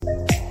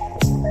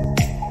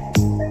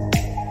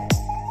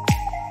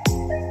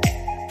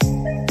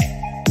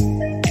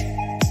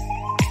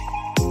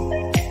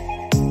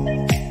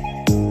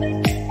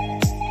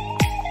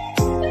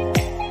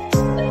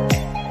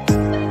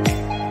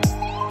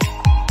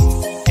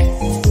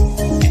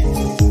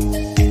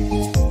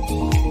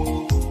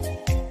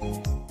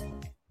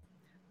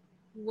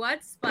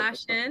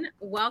passion.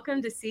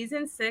 Welcome to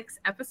Season 6,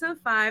 Episode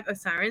 5 of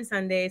Siren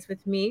Sundays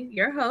with me,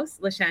 your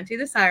host, Lashanti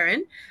the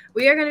Siren.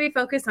 We are going to be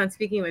focused on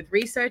speaking with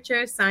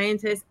researchers,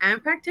 scientists,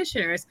 and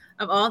practitioners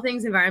of all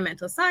things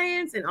environmental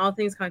science and all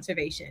things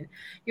conservation.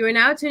 You are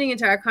now tuning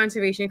into our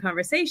conservation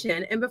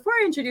conversation. And before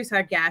I introduce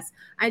our guests,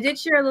 I did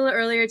share a little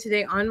earlier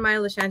today on my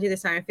Lashanti the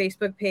Siren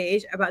Facebook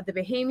page about the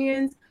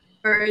Bahamians,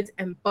 birds,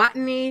 and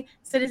botany,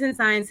 citizen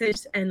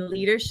scientists, and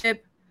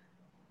leadership.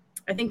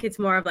 I think it's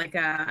more of like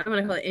I don't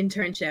want to call it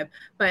internship,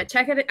 but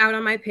check it out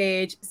on my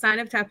page, sign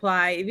up to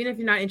apply. Even if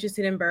you're not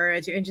interested in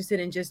birds, you're interested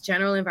in just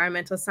general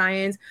environmental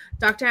science.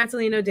 Dr.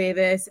 Anselino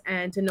Davis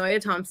and Tanoya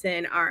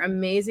Thompson are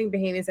amazing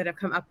Bahamians that have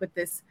come up with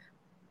this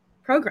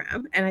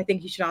program, and I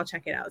think you should all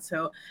check it out.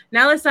 So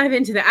now let's dive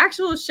into the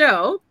actual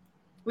show.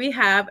 We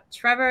have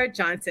Trevor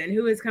Johnson,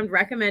 who has come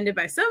recommended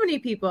by so many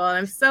people, and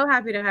I'm so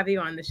happy to have you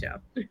on the show.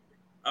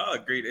 Oh,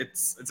 great.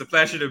 It's a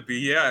pleasure to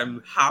be here.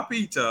 I'm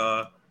happy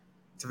to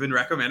have been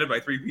recommended by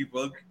 3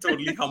 people.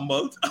 Totally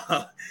humbled.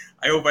 I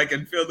hope I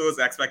can fill those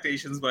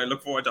expectations, but I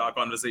look forward to our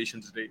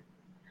conversation today.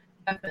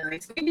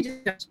 Definitely. So maybe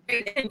just jump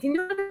straight in. Can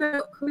you let us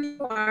know who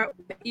you are,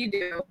 what you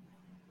do,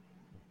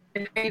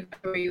 and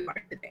where you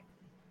are today?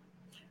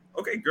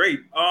 Okay,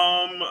 great.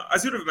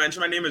 As you would have mentioned,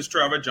 my name is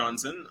Trevor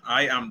Johnson.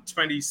 I am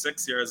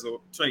 26 years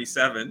old,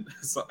 27.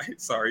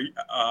 Sorry.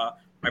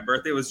 My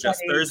birthday was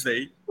just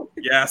Thursday.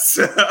 Yes.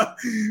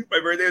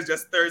 My birthday was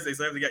just Thursday,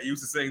 so I have to get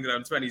used to saying that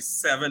I'm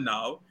 27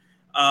 now.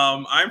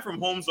 I'm from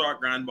Holmes Rock,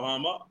 Grand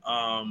Bahama.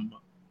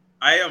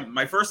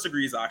 My first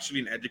degree is actually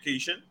in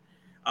education.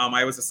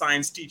 I was a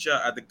science teacher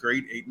at the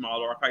grade 8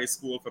 Malrock High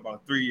School for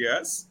about 3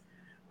 years.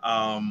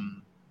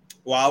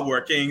 While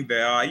working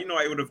there,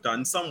 I would have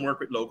done some work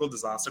with local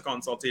disaster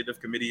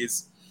consultative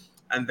committees.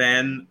 And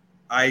then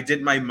I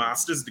did my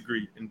master's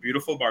degree in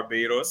beautiful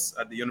Barbados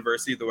at the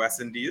University of the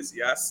West Indies,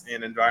 yes,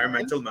 in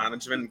environmental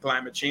management and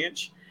climate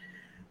change.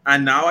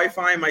 And now I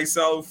find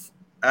myself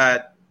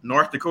at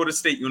North Dakota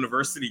State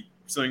University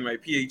pursuing my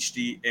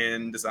PhD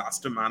in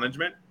disaster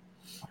management.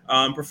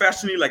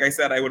 Professionally, like I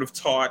said, I would have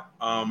taught,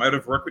 I would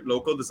have worked with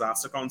local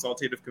disaster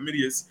consultative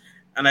committees,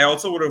 and I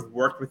also would have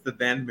worked with the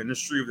then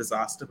Ministry of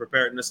Disaster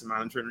Preparedness and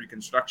Management and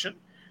Reconstruction.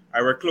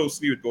 I worked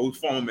closely with both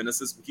former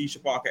ministers,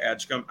 Keisha Parker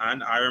Edgecombe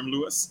and Iram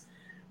Lewis,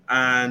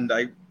 and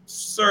I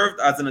served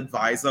as an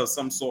advisor of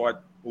some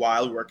sort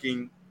while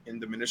working in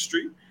the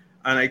ministry.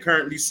 And I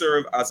currently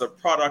serve as a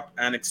product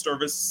and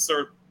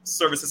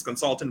services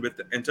consultant with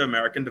the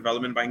Inter-American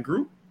Development Bank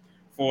Group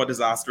for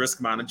disaster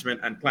risk management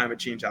and climate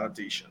change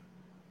adaptation.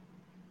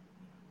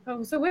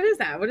 Oh, so what is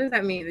that? What does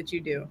that mean that you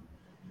do?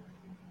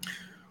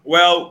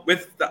 Well,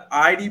 with the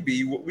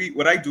IDB,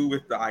 what I do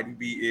with the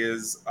IDB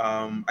is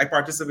I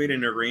participate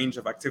in a range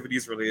of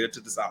activities related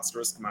to disaster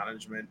risk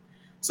management.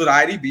 So the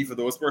IDB, for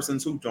those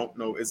persons who don't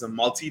know, is a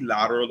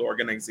multilateral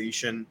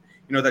organization,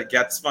 that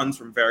gets funds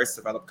from various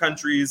developed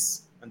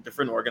countries and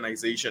different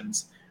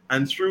organizations.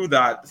 And through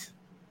that,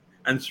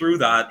 I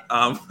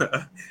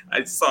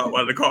saw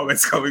one of the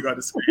comments coming on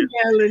the screen.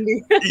 Yeah,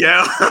 Lindy.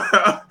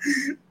 Yeah.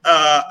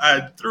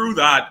 And through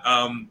that,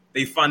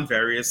 they fund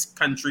various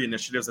country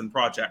initiatives and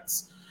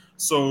projects.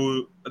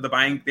 So the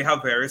bank, they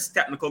have various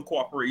technical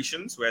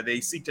cooperations where they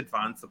seek to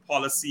advance the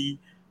policy,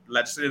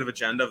 legislative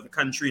agenda of the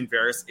country in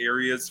various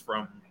areas,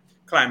 from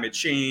climate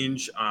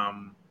change,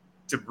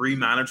 debris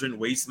management,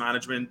 waste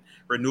management,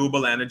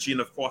 renewable energy, and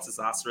of course,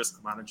 disaster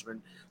risk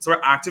management. So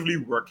we're actively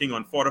working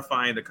on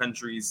fortifying the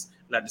country's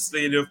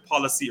legislative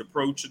policy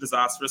approach to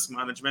disaster risk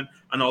management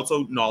and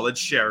also knowledge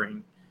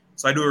sharing.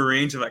 So I do a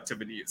range of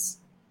activities.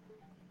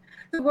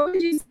 So what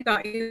would you say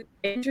got you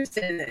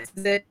interested in this?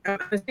 Is it, I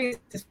was thinking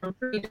this from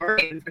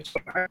pre-Dorian for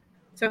sure.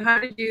 So how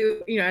did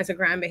you, as a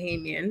Grand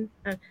Bahamian,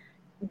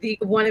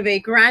 one of a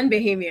Grand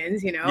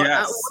Bahamians,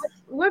 Yes.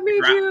 What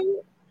made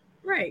you,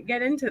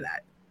 get into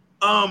that?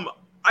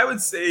 I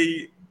would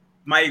say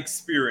my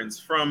experience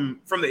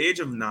from the age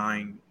of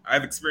 9,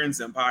 I've experienced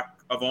the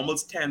impact of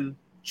almost 10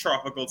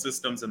 tropical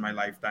systems in my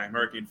lifetime.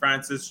 Hurricane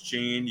Francis,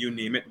 Jane, you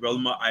name it,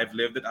 Wilma, I've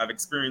lived it, I've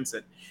experienced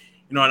it.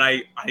 And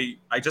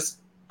I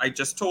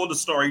just told a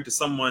story to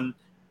someone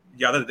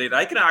the other day that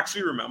I can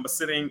actually remember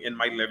sitting in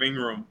my living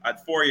room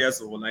at 4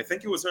 years old. And I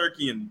think it was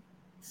Hurricane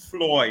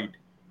Floyd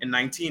in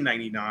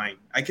 1999.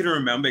 I can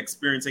remember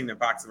experiencing the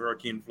impacts of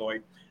Hurricane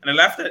Floyd. And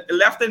it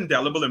left an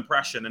indelible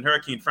impression. And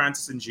Hurricane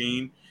Francis and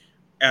Jane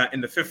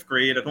in the 5th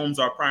grade at Holmes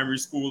Rock Primary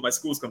School. My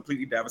school was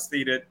completely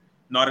devastated,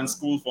 not in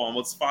school for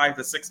almost 5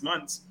 to 6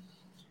 months.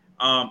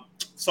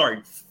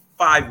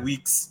 5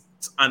 weeks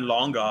and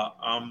longer.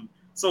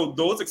 So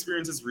those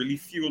experiences really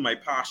fuel my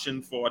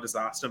passion for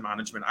disaster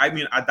management. I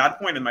mean, at that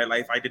point in my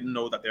life, I didn't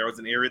know that there was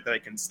an area that I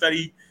can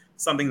study,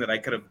 something that I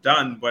could have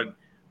done, but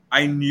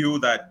I knew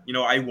that,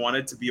 I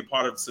wanted to be a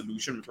part of the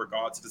solution with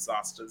regards to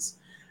disasters.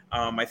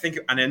 I think,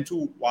 and then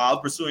too, while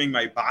pursuing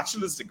my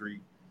bachelor's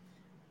degree,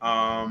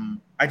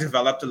 I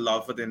developed a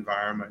love for the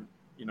environment.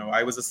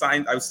 I was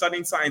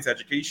studying science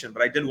education,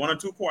 but I did 1 or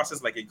 2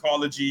 courses like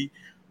ecology,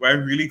 where I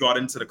really got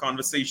into the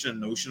conversation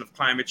and notion of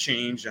climate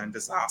change and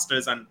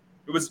disasters. And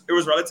it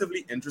was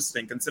relatively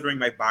interesting considering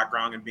my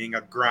background and being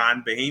a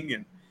Grand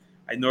Bahamian.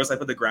 I noticed I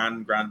put the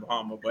Grand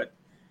Bahama, but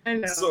I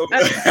know. so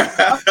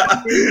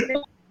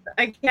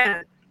I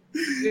can't.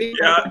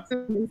 yeah. That's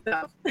some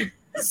stuff.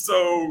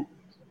 So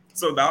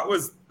that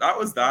was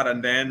that,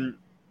 and then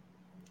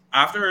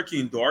after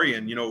Hurricane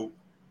Dorian, it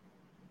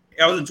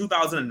was in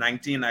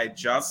 2019. I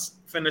just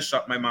finished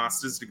up my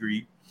master's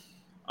degree.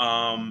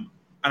 And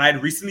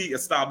I'd recently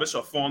established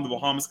or formed the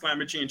Bahamas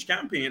Climate Change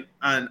Campaign.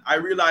 And I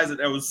realized that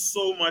there was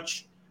so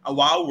much,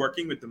 while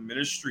working with the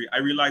ministry, I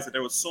realized that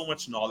there was so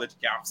much knowledge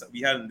gaps that we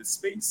had in this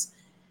space.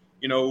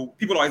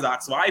 People always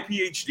ask, why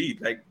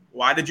PhD? Like,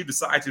 why did you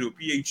decide to do a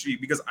PhD?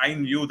 Because I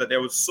knew that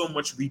there was so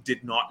much we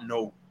did not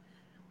know.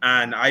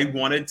 And I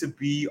wanted to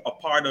be a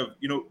part of,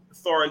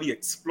 thoroughly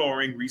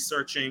exploring,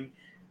 researching,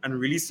 and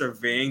really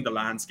surveying the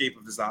landscape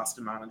of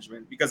disaster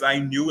management, because I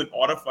knew in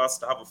order for us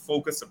to have a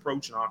focused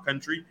approach in our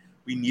country,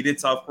 we needed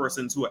to have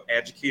persons who are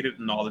educated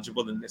and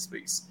knowledgeable in this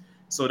space.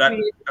 So that, yeah,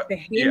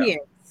 Bahamians.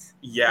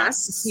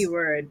 That's the key yes,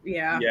 word.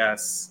 Yeah.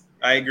 yes,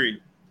 I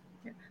agree.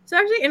 So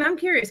actually, and I'm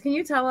curious, can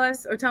you tell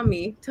us or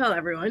tell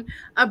everyone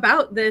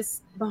about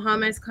this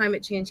Bahamas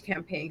climate change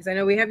campaign? Because I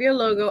know we have your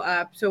logo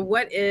up. So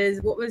what is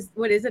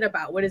it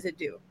about? What does it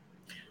do?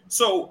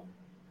 So,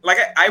 like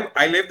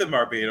I lived in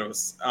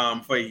Barbados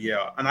for a year,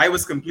 and I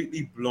was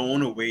completely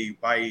blown away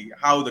by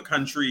how the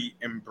country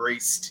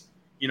embraced,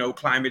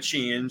 climate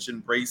change,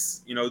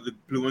 embraced, the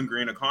blue and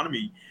green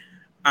economy.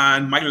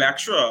 And my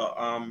lecturer,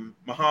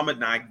 Mohammed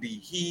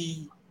Nagdi,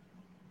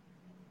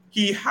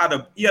 he had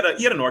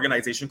an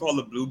organization called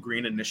the Blue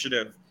Green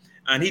Initiative,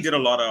 and he did a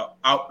lot of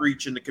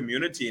outreach in the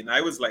community. And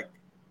I was like,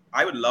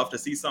 I would love to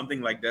see something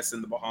like this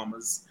in the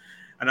Bahamas.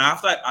 And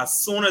as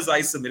soon as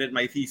I submitted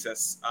my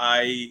thesis,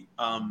 I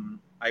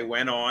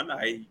went on.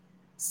 I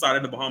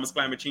started the Bahamas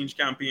Climate Change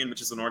Campaign,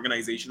 which is an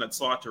organization that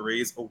sought to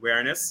raise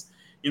awareness,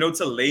 to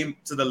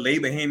the lay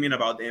Bahamian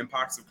about the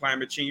impacts of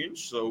climate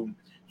change. So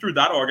through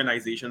that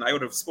organization, I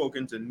would have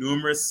spoken to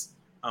numerous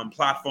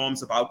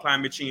platforms about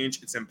climate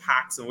change, its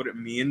impacts, and what it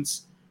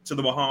means to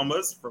the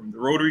Bahamas, from the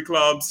Rotary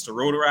clubs to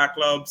Rotaract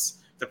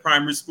clubs to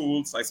primary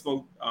schools. I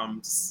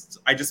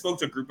just spoke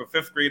to a group of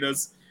fifth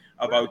graders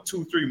about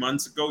 2-3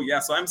 months ago. Yeah,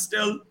 so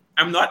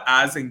I'm not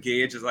as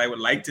engaged as I would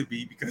like to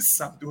be because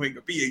I'm doing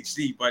a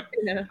PhD, but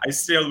Yeah. I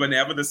still,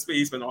 whenever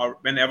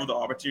the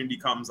opportunity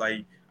comes,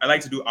 I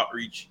like to do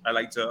outreach. I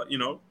like to,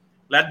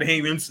 let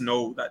Bahamians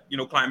know that,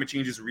 climate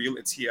change is real,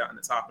 it's here, and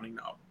it's happening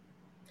now.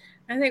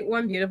 I think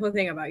one beautiful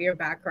thing about your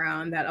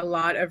background that a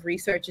lot of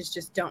researchers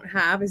just don't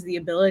have is the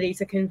ability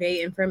to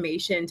convey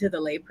information to the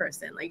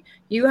layperson. Like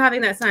you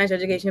having that science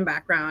education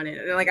background,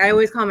 and like I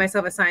always call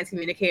myself a science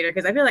communicator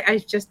because I feel like I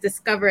just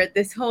discovered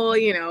this whole,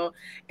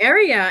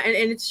 area. And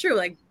it's true.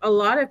 Like a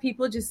lot of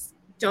people just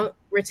don't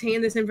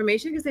retain this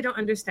information because they don't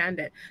understand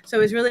it.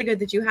 So it's really good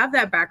that you have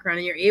that background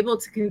and you're able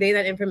to convey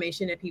that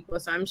information to people.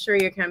 So I'm sure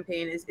your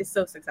campaign is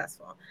so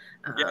successful.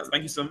 Yes,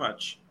 thank you so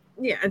much.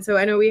 Yeah, and so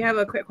I know we have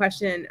a quick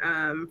question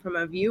from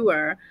a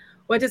viewer.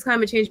 What does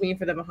climate change mean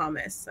for the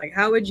Bahamas? Like,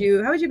 how would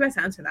you best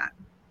answer that?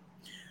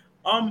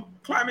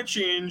 Climate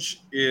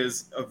change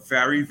is a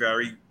very,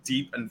 very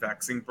deep and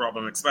vexing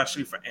problem,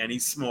 especially for any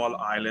small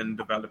island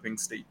developing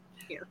state.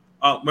 Yeah.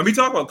 When we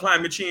talk about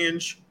climate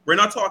change, we're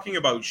not talking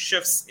about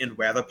shifts in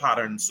weather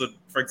patterns. So,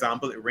 for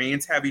example, it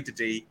rains heavy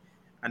today,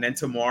 and then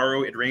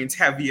tomorrow it rains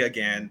heavy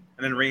again,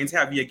 and then rains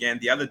heavy again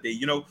the other day.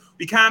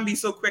 We can't be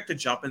so quick to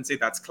jump and say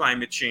that's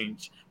climate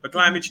change. But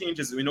climate change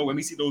is, when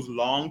we see those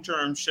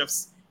long-term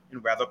shifts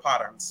in weather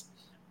patterns.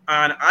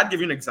 And I'd give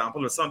you an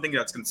example of something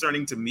that's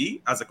concerning to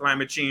me as a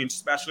climate change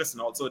specialist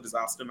and also a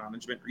disaster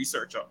management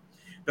researcher.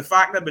 The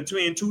fact that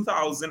between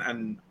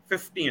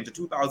 2015 to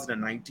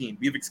 2019,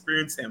 we've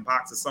experienced the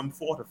impacts of some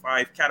 4 to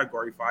 5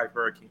 Category 5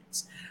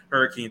 hurricanes.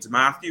 Hurricanes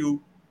Matthew,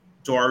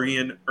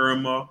 Dorian,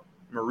 Irma,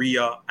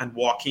 Maria, and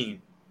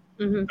Joaquin.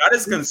 Mm-hmm. That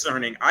is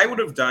concerning. I would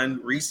have done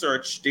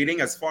research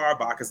dating as far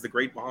back as the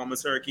Great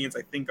Bahamas hurricanes.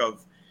 I think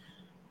of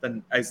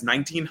as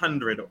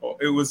 1900.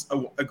 It was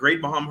a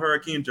Great Bahama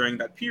hurricane during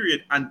that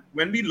period. And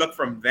when we look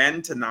from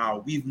then to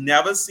now, we've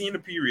never seen a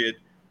period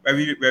where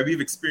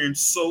we've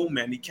experienced so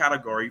many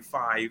Category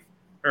 5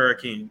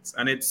 hurricanes,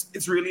 and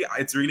it's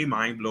really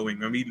mind blowing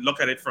when we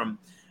look at it from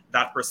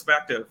that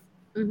perspective.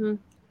 Mm-hmm.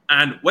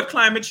 And what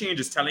climate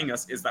change is telling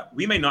us is that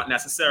we may not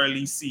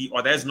necessarily see,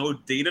 or there's no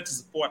data to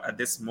support at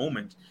this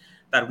moment,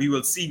 that we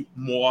will see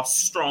more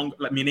strong,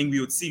 meaning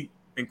we would see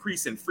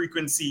increase in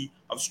frequency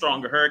of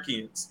stronger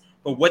hurricanes.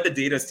 But what the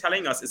data is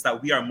telling us is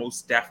that we are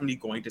most definitely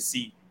going to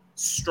see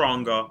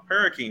stronger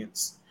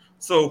hurricanes.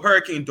 So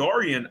Hurricane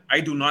Dorian,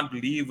 I do not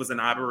believe was an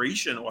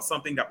aberration or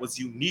something that was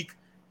unique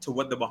to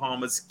what the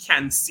Bahamas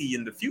can see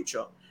in the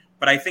future.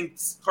 But I think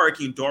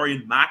Hurricane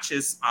Dorian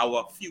matches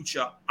our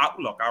future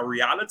outlook, our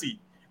reality.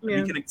 And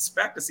we can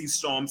expect to see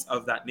storms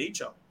of that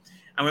nature.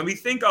 And when we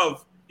think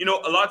of, a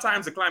lot of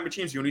times the climate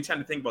change, you only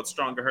tend to think about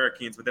stronger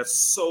hurricanes, but there's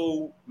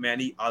so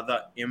many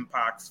other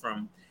impacts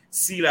from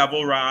sea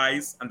level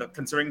rise, and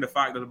considering the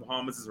fact that the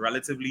Bahamas is a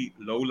relatively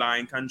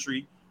low-lying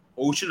country,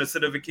 ocean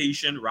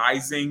acidification,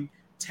 rising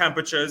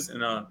temperatures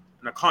in an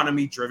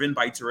economy driven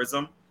by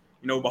tourism.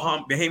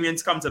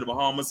 Bahamians come to the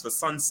Bahamas for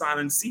sun, sand,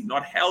 and sea,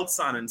 not health,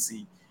 sand, and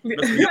sea.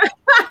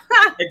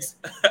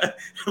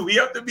 So we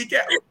have to be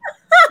careful.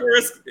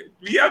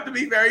 We have to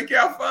be very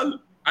careful.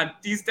 And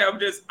these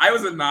temperatures, I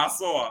was in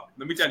Nassau.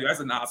 Let me tell you, I was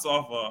in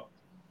Nassau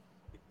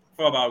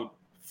for about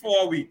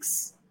 4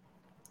 weeks.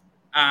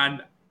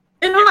 And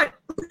what?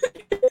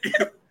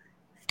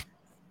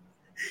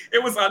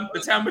 it was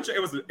the temperature.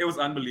 It was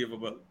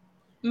unbelievable.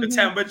 Mm-hmm. The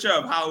temperature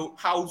of how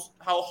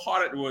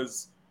hot it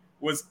was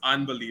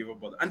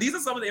unbelievable. And these are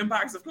some of the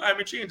impacts of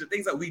climate change, the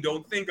things that we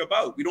don't think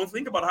about. We don't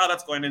think about how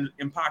that's going to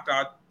impact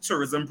our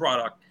tourism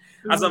product.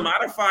 Mm-hmm. As a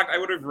matter of fact, I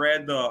would have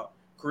read the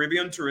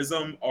Caribbean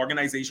Tourism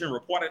Organization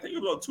report, I think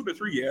about 2 to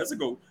 3 years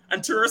ago,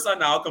 and tourists are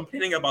now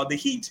complaining about the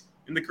heat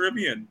in the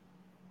Caribbean.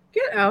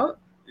 Get out.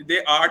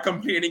 They are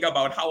complaining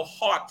about how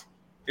hot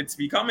it's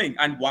becoming.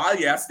 And while,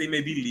 yes, they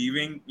may be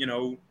leaving,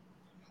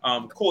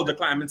 colder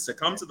climates to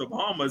come to the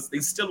Bahamas, they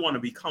still want to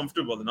be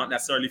comfortable and not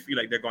necessarily feel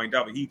like they're going to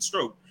have a heat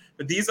stroke.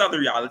 But these are the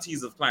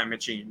realities of climate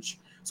change.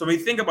 So when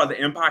we think about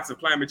the impacts of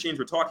climate change,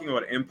 we're talking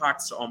about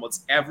impacts to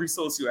almost every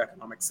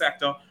socioeconomic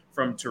sector,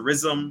 from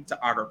tourism to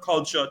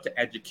agriculture to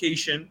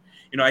education.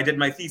 I did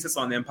my thesis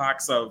on the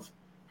impacts of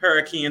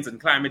hurricanes and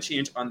climate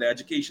change on the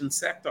education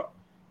sector.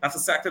 That's a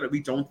sector that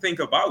we don't think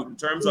about in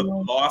terms of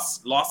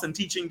loss in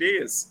teaching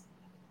days.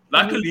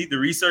 Luckily, the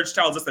research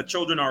tells us that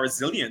children are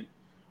resilient,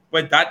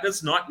 but that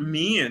does not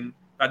mean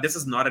that this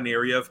is not an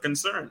area of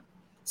concern.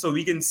 So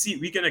we can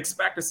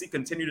expect to see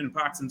continued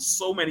impacts in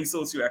so many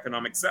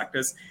socioeconomic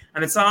sectors.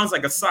 And it sounds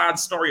like a sad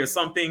story of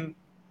something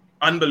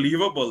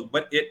unbelievable,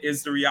 but it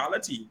is the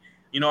reality.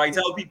 I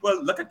tell people,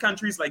 look at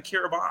countries like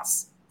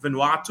Kiribati,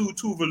 Vanuatu,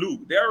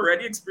 Tuvalu. They're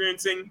already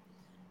experiencing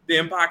the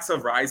impacts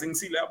of rising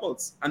sea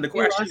levels. And the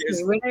question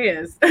is,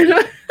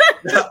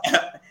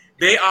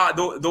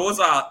 those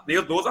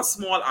are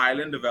small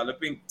island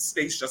developing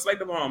states, just like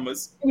the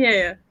Bahamas.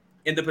 Yeah.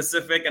 In the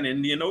Pacific and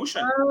Indian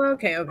Ocean. Oh,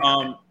 okay.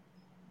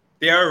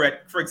 They are already,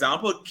 for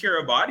example,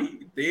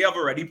 Kiribati, they have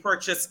already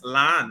purchased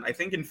land, I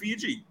think in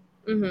Fiji.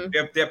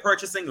 Mm-hmm. They're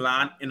purchasing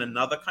land in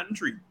another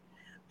country.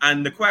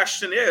 And the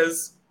question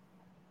is,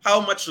 how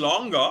much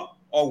longer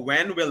or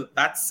when will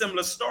that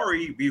similar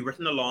story be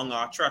written along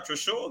our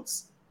treacherous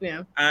shores?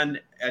 Yeah. And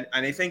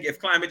I think if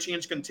climate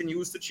change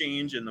continues to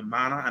change in the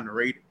manner and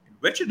rate in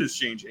which it is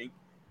changing,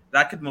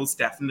 that could most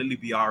definitely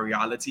be our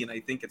reality. And I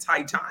think it's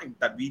high time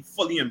that we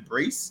fully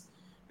embrace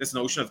this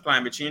notion of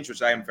climate change,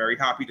 which I am very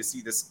happy to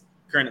see this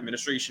current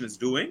administration is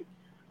doing.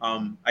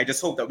 I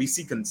just hope that we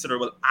see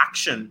considerable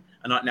action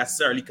and not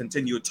necessarily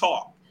continued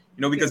talk,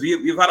 because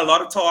we've had a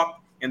lot of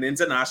talk in the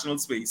international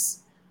space.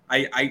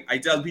 I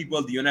tell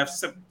people the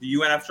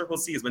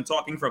UNFCCC has been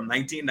talking from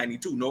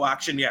 1992, no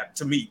action yet,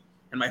 to me,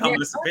 in my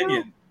humblest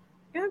opinion.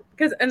 Yeah,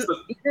 because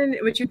even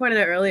what you pointed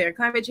out earlier,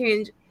 climate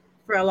change,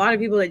 for a lot of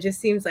people, it just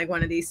seems like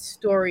one of these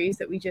stories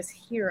that we just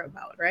hear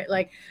about, right?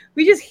 Like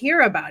we just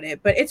hear about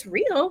it, but it's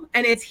real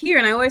and it's here.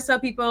 And I always tell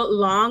people,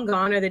 long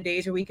gone are the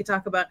days where we could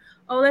talk about,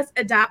 let's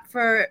adapt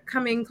for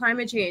coming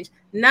climate change.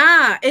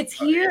 Nah, it's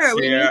here.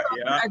 We need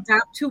to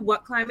adapt to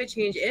what climate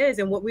change is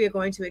and what we are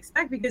going to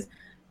expect, because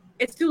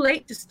it's too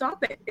late to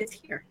stop it. It's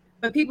here.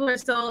 But people are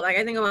still, like,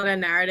 I think a lot of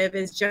narrative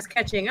is just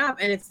catching up,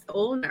 and it's the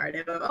old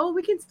narrative of,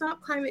 we can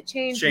stop climate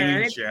change.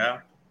 No,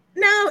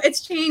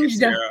 it's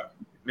changed.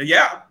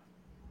 Yeah.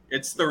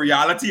 It's the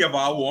reality of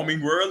our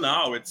warming world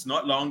now. It's no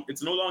longer,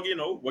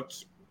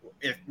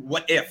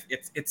 what if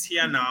it's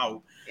here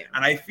now. Yeah.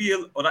 And I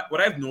feel what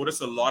I've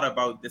noticed a lot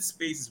about this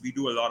space is we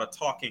do a lot of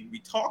talking. We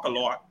talk a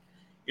lot,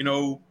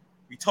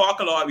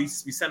 we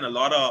send a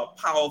lot of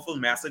powerful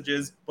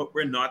messages, but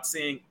we're not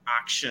seeing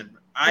action.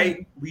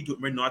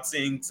 We're not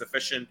seeing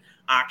sufficient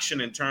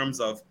action in terms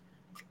of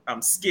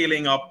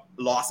scaling up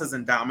losses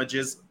and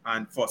damages,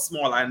 and for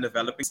small island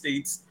developing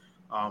states,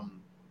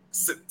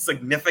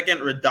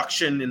 significant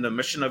reduction in the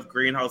emission of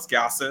greenhouse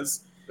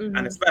gases,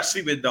 and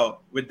especially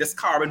with this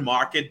carbon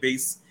market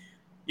base,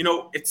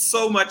 it's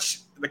so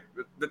much.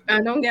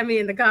 Don't get me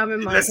in the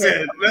carbon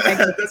market.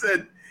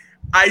 Listen.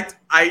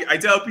 I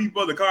tell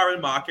people the carbon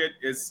market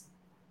is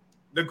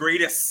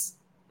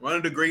one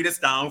of the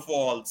greatest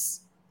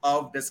downfalls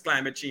of this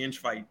climate change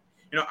fight.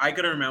 I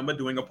can remember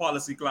doing a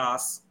policy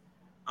class,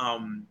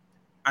 and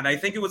I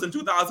think it was in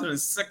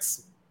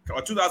 2006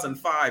 or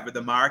 2005 with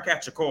the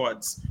Marrakech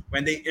Accords,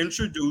 when they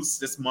introduced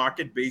this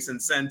market-based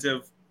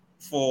incentive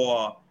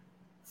for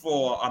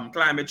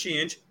climate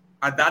change.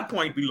 At that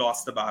point, we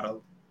lost the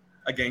battle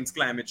against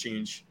climate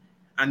change.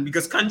 And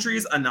because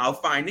countries are now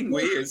finding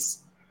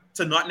ways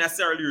to not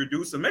necessarily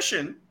reduce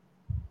emission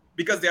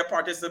because they're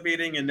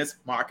participating in this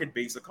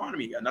market-based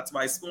economy. And that's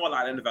why small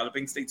island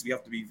developing states, we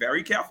have to be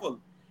very careful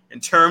in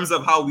terms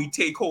of how we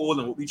take hold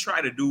and what we try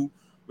to do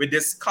with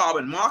this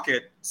carbon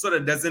market, so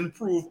that it doesn't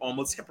prove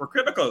almost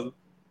hypocritical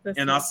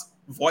in us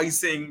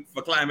voicing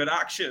for climate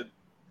action.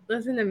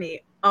 Listen to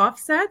me.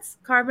 Offsets,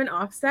 carbon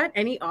offset,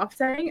 any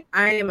offsetting,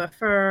 I am a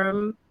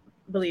firm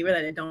believer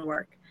that it don't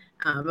work.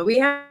 But we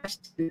have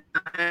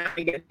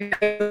we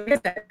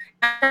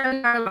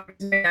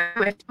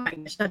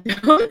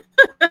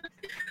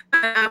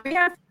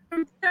have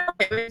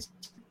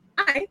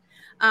Hi.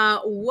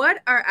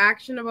 What are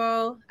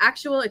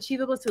actual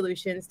achievable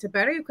solutions to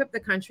better equip the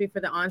country for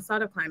the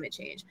onslaught of climate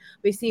change?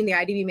 We've seen the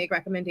IDB make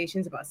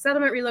recommendations about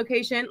settlement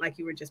relocation, like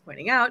you were just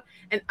pointing out,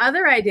 and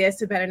other ideas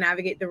to better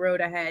navigate the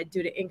road ahead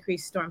due to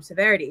increased storm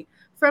severity.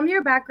 From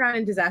your background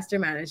in disaster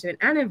management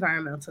and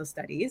environmental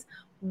studies,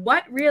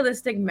 what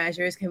realistic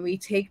measures can we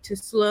take to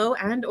slow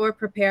and or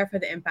prepare for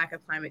the impact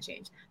of climate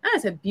change? That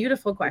is a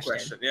beautiful Good question.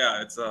 question.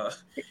 Yeah, it's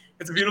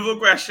a beautiful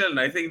question.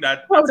 I think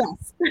Quote that's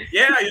us.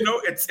 yeah,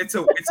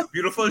 it's a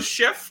beautiful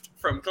shift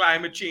from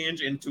climate change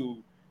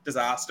into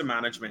disaster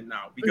management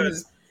now Mhm.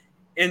 because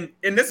in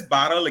this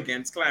battle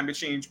against climate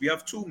change, we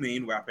have two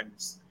main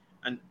weapons.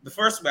 And the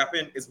first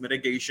weapon is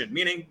mitigation,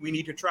 meaning we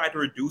need to try to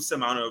reduce the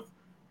amount of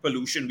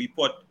pollution we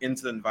put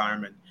into the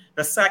environment.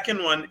 The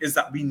second one is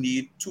that we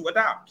need to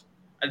adapt.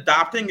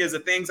 Adapting is the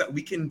things that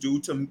we can do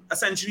to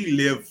essentially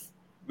live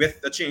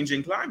with the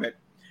changing climate.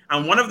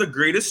 And one of the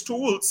greatest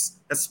tools,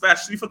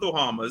 especially for the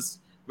Bahamas,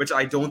 which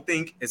I don't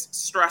think is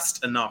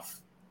stressed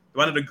enough,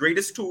 one of the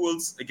greatest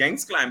tools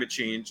against climate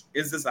change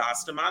is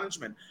disaster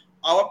management.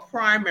 Our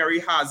primary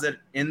hazard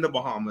in the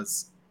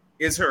Bahamas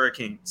is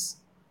hurricanes.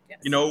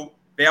 Yes.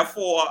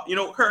 Therefore,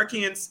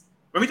 hurricanes,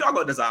 when we talk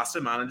about disaster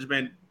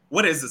management,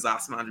 what is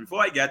disaster management?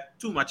 Before I get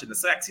too much in the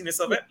sexiness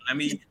of Yeah. it,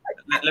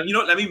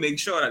 let me make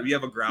sure that we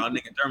have a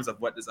grounding in terms of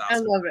what I disaster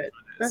love it.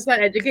 That's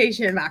management that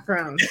education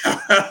background.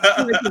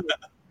 is.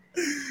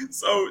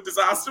 So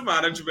disaster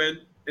management,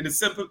 in its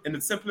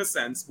simplest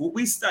sense, what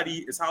we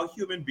study is how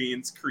human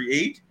beings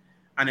create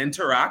and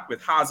interact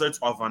with hazards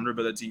or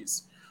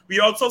vulnerabilities. We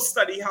also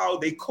study how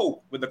they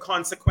cope with the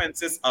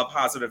consequences of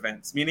hazard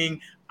events, meaning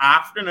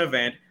after an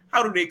event,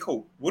 how do they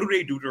cope? What do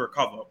they do to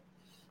recover?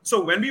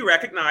 So when we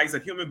recognize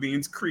that human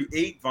beings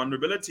create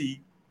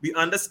vulnerability, we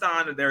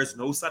understand that there is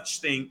no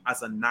such thing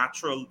as a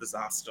natural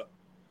disaster.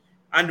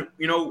 And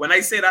when I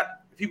say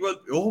that, people,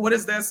 oh, what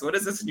is this? What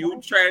is this new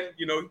trend?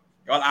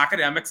 All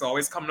academics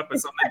always coming up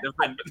with something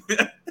different.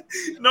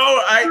 no,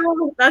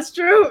 Oh, that's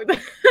true.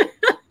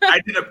 I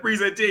did a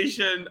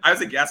presentation. I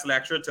was a guest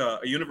lecturer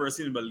to a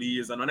university in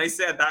Belize, and when I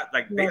said that,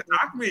 like they Love it.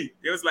 attacked me.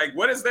 It was like,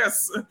 what is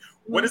this?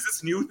 What Mhm. is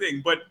this new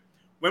thing? But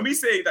when we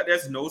say that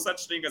there's no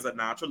such thing as a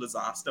natural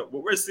disaster,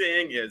 what we're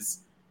saying is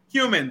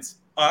humans,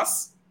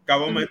 us, Mhm.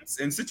 governments,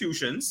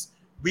 institutions,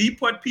 we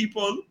put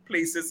people,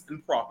 places,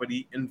 and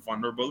property in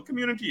vulnerable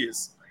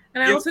communities.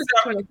 And I We have also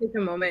just want to take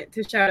a moment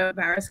to shout out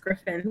Varys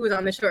Griffin, who was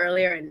on the show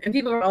earlier, and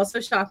people were also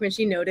shocked when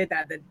she noted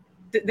that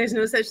there's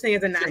no such thing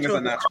as a thing as natural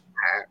a natural.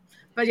 disaster.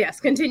 But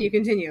yes, continue.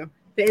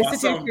 The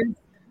Awesome. institutions.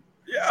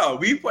 Yeah,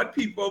 we put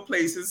people,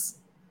 places,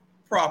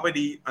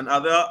 property, and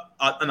other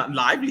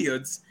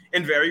livelihoods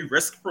in very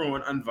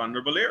risk-prone and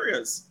vulnerable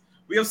areas.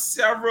 We have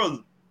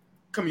several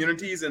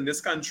communities in this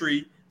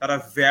country that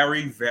are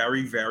very,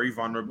 very, very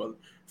vulnerable.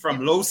 From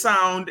Yep. Low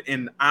Sound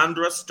in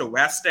Andros to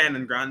West End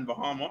in Grand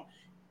Bahama,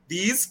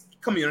 these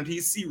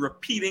communities see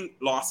repeating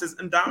losses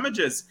and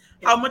damages.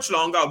 Yep. How much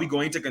longer are we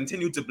going to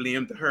continue to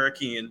blame the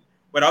hurricane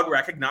without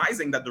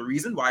recognizing that the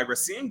reason why we're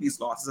seeing these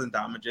losses and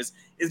damages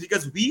is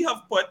because we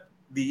have put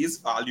these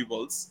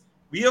valuables,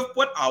 we have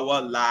put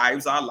our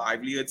lives, our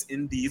livelihoods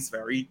in these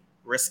very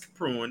risk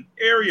prone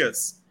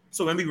areas.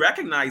 So when we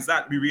recognize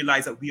that, we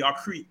realize that we are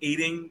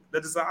creating the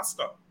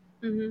disaster.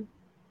 Mhm.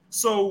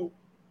 So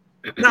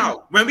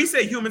now, when we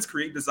say humans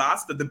create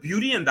disaster, the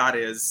beauty in that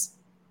is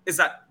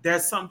that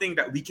there's something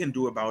that we can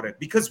do about it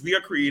because we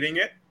are creating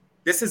it.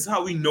 This is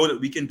how we know that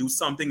we can do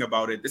something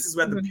about it. This is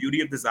where the Mhm.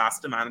 beauty of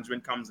disaster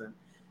management comes in.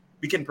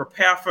 We can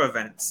prepare for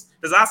events.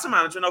 Disaster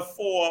management of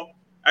four,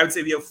 I would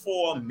say we have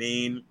four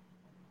main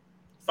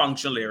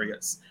functional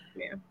areas: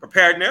 Yeah.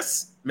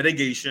 preparedness,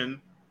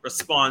 mitigation,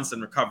 response,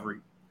 and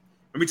recovery.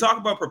 When we talk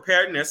about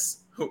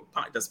preparedness,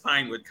 does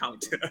Pinewood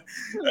count?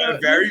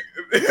 Very.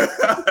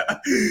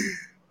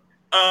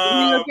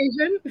 um,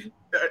 Relocation.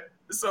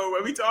 so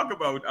when we talk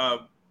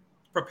about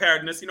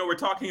preparedness, we're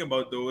talking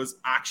about those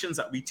actions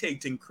that we take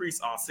to increase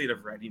our state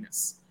of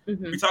readiness. We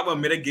Mhm. talk about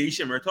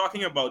mitigation. We're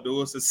talking about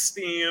those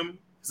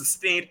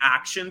sustained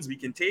actions we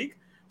can take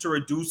to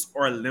reduce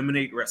or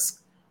eliminate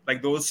risk,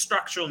 like those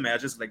structural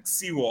measures like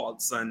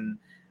seawalls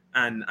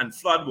and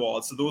flood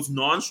walls. So those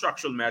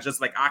non-structural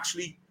measures like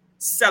actually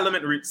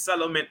settlement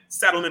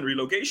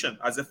relocation,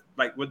 as if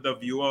like what the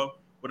viewer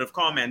would have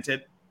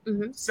commented.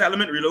 Mhm.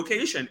 Settlement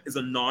relocation is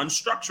a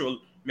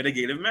non-structural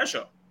mitigative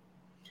measure.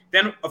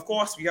 Then, of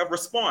course, we have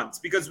response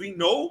because we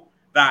know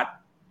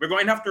that we're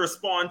going to have to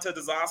respond to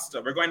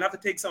disaster. We're going to have to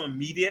take some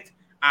immediate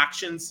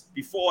actions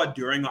before,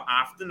 during, or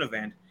after an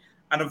event.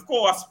 And of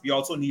course, we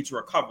also need to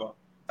recover,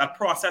 that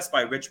process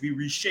by which we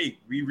reshape,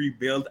 we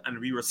rebuild, and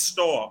we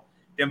restore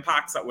the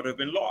impacts that would have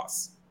been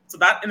lost. So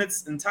that in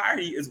its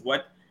entirety is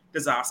what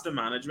disaster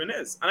management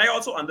is. And I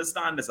also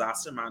understand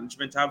disaster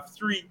management to have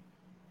three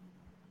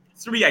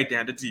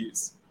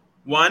identities.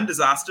 One,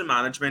 disaster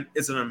management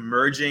is an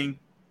emerging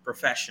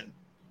profession,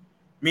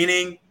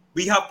 meaning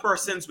we have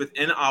persons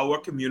within our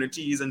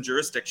communities and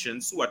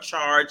jurisdictions who are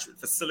charged with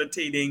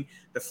facilitating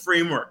the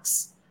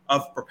frameworks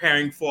of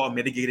preparing for,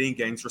 mitigating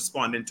against,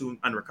 responding to,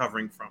 and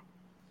recovering from.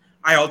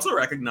 I also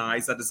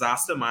recognize that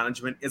disaster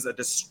management is a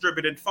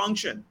distributed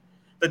function.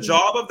 The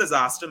job of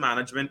disaster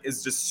management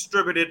is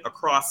distributed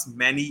across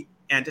many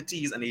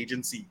entities and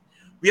agencies.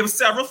 We have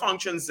several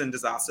functions in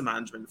disaster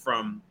management,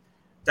 from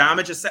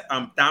damage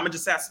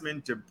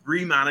assessment,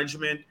 debris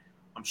management,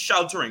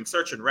 sheltering,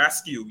 search and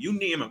rescue, you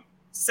name them,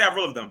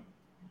 several of them.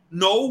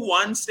 No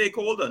one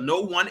stakeholder,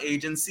 no one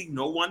agency,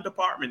 no one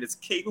department is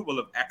capable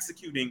of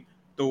executing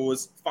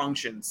those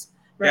functions.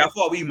 Right.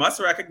 Therefore, we must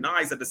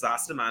recognize that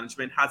disaster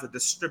management has a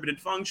distributed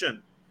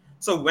function.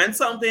 So when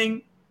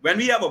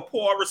we have a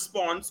poor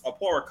response or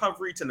poor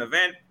recovery to an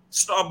event,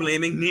 stop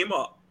blaming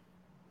NEMA.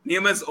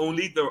 NEMA is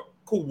only the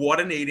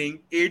coordinating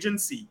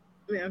agency.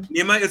 Yeah.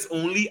 NEMA is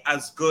only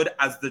as good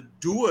as the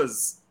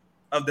doers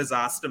of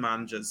disaster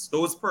managers,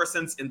 those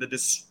persons in the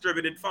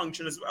distributed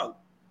function as well.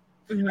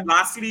 Mm-hmm. And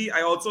lastly,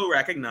 I also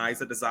recognize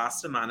that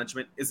disaster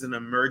management is an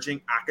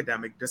emerging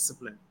academic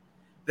discipline.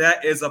 There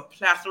is a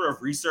plethora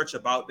of research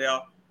out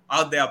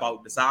there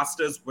about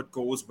disasters, what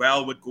goes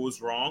well, what goes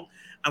wrong,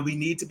 and we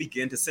need to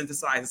begin to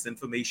synthesize this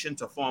information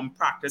to form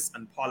practice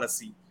and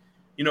policy.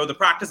 The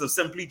practice of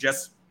simply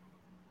just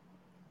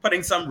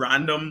putting some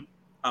random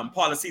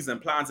policies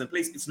and plans in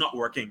place, it's not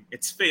working.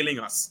 It's failing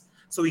us.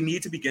 So we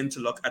need to begin to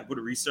look at what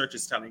research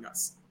is telling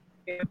us.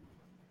 Yeah.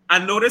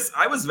 And notice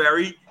I was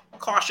very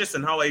cautious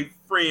in how I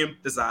framed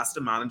disaster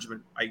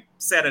management. I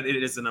said that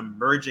it is an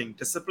emerging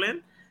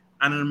discipline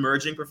and an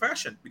emerging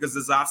profession because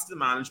disaster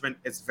management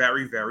is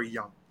very, very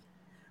young.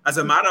 As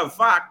a matter of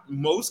fact,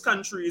 most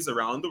countries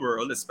around the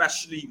world,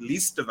 especially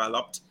least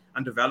developed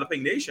and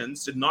developing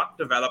nations, did not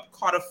develop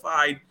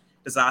codified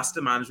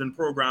disaster management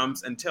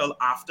programs until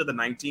after the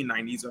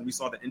 1990s, when we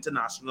saw the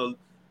International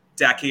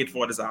Decade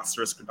for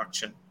Disaster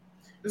Reduction.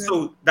 Yeah.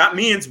 So that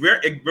means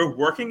we're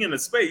working in a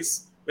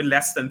space with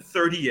less than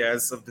 30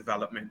 years of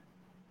development.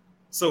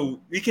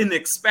 So we can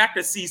expect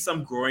to see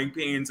some growing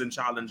pains and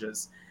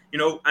challenges,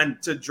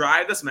 and to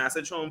drive this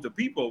message home to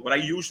people, what I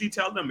usually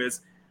tell them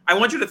is, I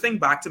want you to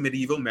think back to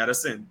medieval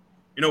medicine,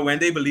 when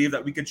they believed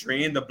that we could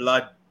drain the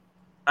blood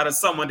out of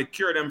someone to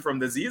cure them from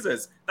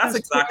diseases. That's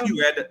exactly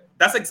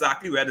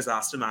where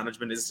disaster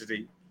management is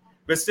today.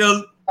 We're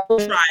still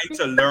trying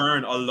to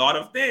learn a lot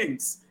of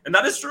things, and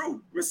that is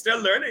true. We're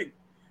still learning.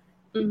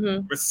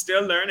 Mm-hmm. We're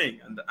still learning,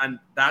 and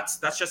that's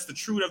just the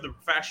truth of the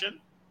profession,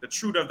 the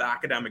truth of the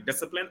academic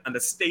discipline, and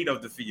the state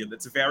of the field.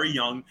 It's very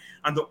young,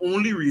 and the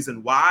only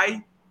reason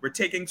why we're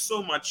taking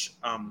so much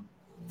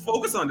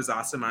focus on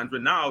disaster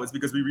management now is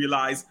because we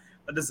realize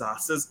that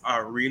disasters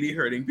are really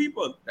hurting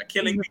people. They're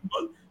killing mm-hmm.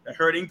 people, they're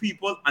hurting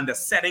people, and they're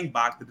setting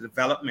back the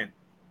development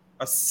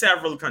of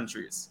several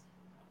countries,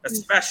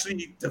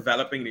 especially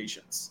developing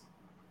nations.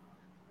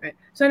 Right.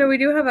 So I know we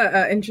do have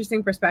an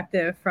interesting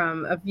perspective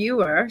from a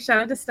viewer. Shout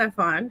out to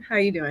Stefan. How are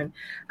you doing?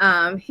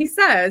 He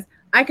says,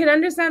 I can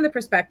understand the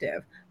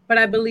perspective, but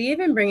I believe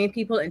in bringing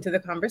people into the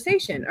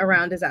conversation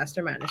around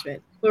disaster management.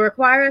 It will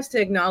require us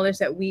to acknowledge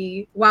that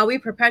while we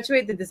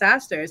perpetuate the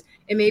disasters,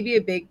 it may be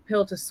a big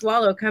pill to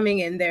swallow coming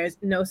in. There's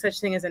no such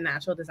thing as a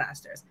natural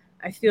disasters.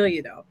 I feel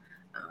you though.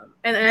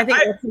 And I think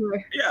I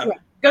agree.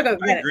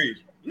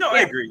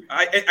 I agree.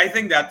 I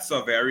think that's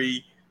a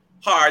very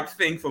hard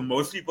thing for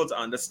most people to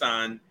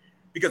understand,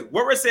 because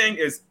what we're saying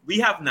is we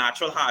have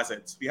natural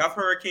hazards. We have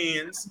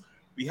hurricanes,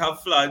 we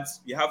have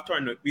floods, we have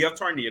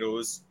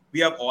tornadoes,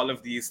 we have all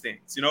of these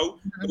things.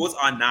 Mm-hmm. Those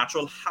are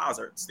natural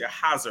hazards. They're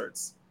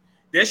hazards.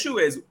 The issue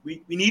is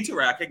we need to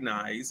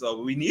recognize,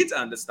 or we need to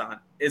understand,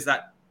 is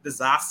that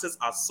disasters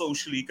are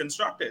socially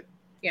constructed.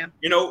 Yeah.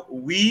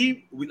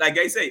 We like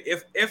I say,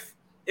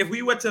 if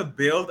we were to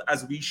build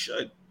as we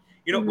should,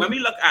 mm-hmm. when we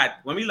look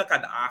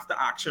at the after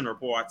action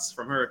reports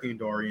from Hurricane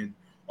Dorian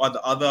or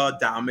the other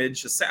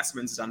damage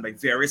assessments done by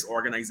various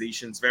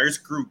organizations, various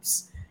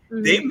groups,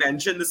 mm-hmm. they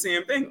mention the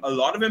same thing. A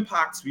lot of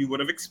impacts we would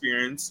have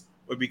experienced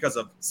were because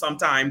of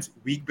sometimes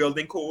weak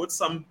building codes,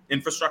 some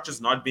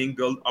infrastructures not being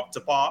built up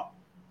to par,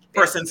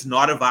 persons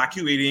not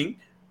evacuating,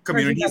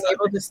 communities not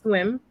able to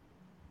swim.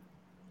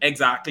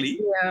 Exactly.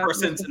 Yeah.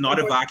 Persons not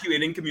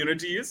evacuating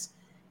communities.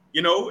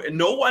 No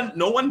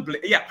one.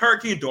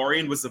 Hurricane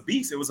Dorian was a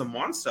beast. It was a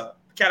monster.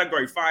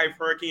 Category 5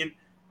 hurricane.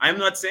 I'm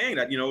not saying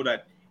that,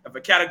 that if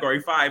a Category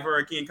 5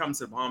 hurricane comes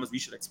to the Bahamas, we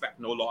should expect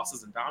no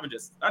losses and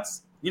damages.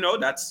 That's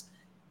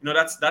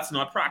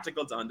not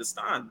practical to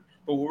understand.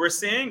 But what we're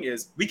saying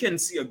is we can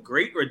see a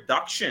great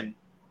reduction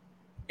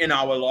in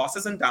our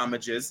losses and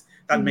damages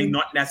that mm-hmm. may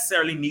not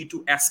necessarily need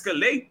to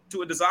escalate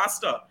to a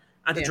disaster.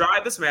 And to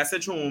drive this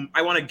message home,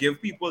 I want to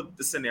give people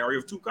the scenario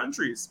of two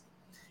countries.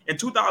 In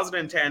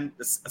 2010,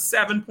 a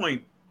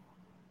 7.1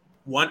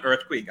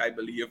 earthquake, I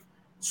believe,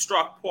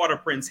 struck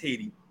Port-au-Prince,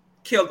 Haiti,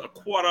 killed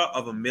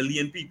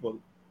 250,000 people.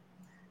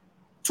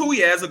 2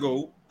 years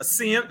ago,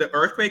 the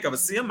earthquake of a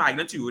same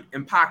magnitude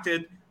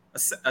impacted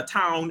a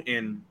town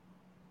in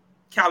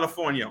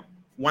California.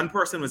 One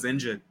person was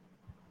injured.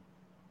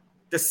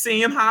 The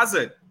same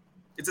hazard.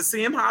 It's the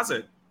same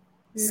hazard.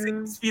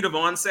 Yeah. Speed of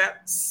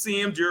onset,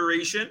 same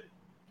duration,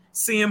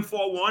 same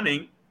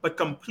forewarning, but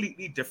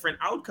completely different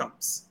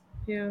outcomes.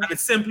 Yeah. And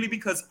it's simply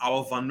because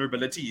our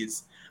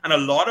vulnerabilities, and a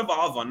lot of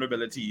our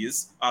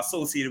vulnerabilities are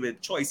associated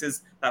with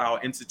choices that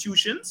our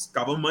institutions,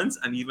 governments,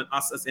 and even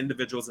us as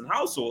individuals and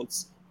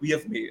households, we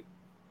have made.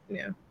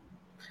 Yeah.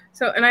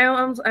 So, and I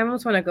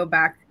almost want to go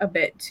back a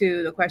bit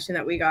to the question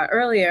that we got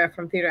earlier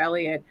from Theodore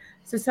Elliott.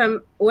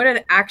 So, what are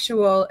the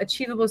actual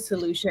achievable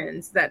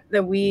solutions that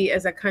we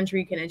as a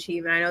country can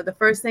achieve? And I know the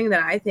first thing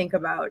that I think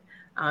about,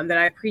 that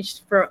I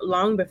preached for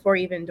long before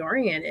even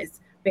Dorian,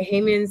 is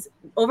Bahamians.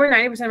 Over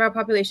 90% of our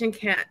population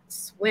can't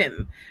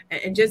swim,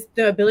 and just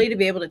the ability to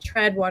be able to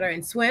tread water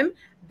and swim,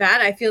 that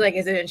I feel like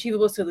is an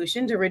achievable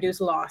solution to reduce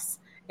loss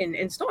in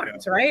Yeah.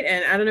 storms, right?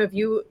 And I don't know if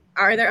you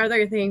are there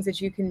other things that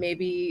you can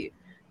maybe,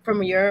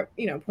 from your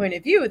point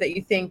of view, that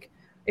you think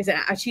is an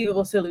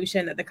achievable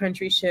solution that the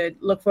country should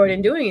look forward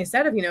in doing,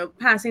 instead of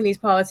passing these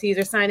policies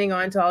or signing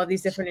on to all of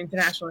these different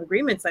international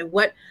agreements. Like,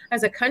 what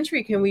as a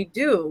country can we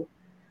do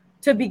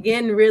to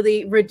begin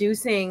really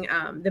reducing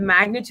the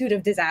magnitude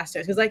of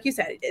disasters? Because like you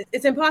said,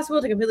 it's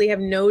impossible to completely have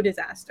no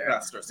disaster.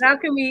 Disasters, How yeah.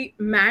 can we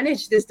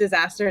manage this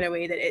disaster in a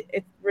way that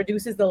it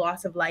reduces the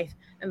loss of life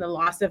and the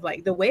loss of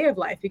like the way of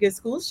life? Because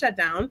schools shut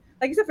down,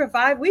 like you said, for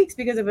 5 weeks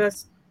because of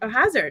a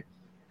hazard.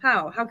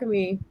 How can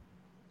we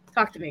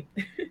talk to me?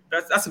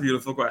 That's a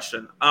beautiful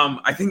question.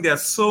 I think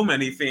there's so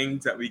many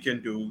things that we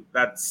can do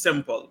that's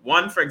simple.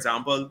 One, for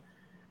example,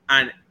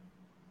 and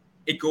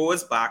it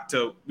goes back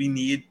to we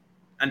need,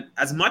 and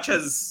as much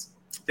as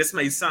this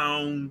may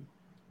sound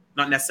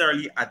not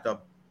necessarily at the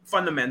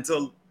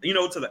fundamental,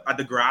 at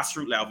the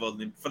grassroots level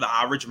for the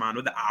average man,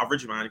 what the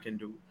average man can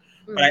do.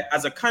 But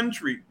as a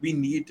country, we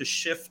need to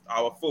shift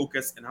our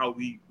focus in how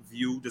we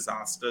view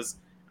disasters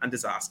and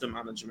disaster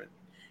management.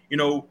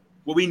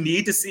 What we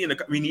need to see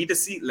we need to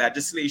see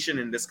legislation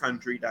in this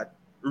country that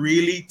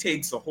really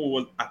takes a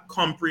whole, a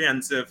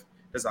comprehensive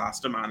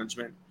disaster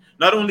management.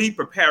 Not only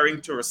preparing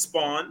to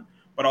respond,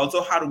 but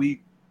also how do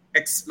we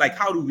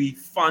how do we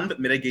fund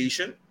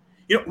mitigation?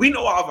 We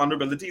know our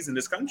vulnerabilities in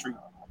this country.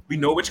 We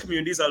know which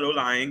communities are low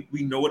lying.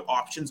 We know what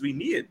options we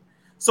need.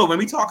 So when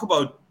we talk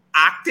about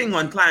acting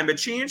on climate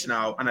change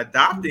now and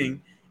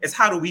adapting, is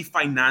how do we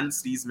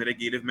finance these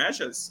mitigative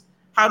measures?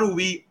 How do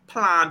we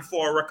plan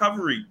for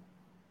recovery?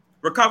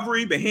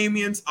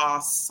 Bahamians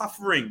are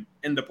suffering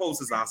in the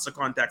post-disaster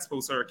context,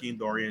 post-Hurricane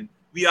Dorian.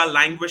 We are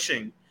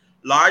languishing,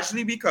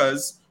 largely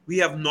because we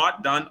have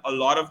not done a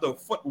lot of the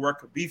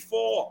footwork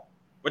before,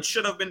 what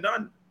should have been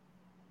done.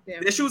 Yeah.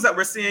 The issues that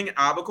we're seeing in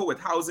Abaco with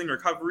housing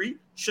recovery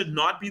should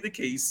not be the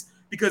case,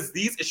 because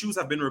these issues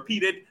have been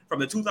repeated from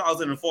the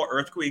 2004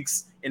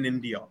 earthquakes in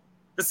India.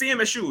 The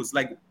same issues.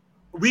 Like,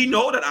 we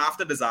know that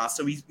after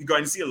disaster, we're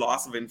going to see a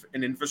loss of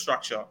in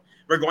infrastructure.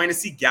 We're going to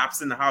see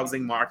gaps in the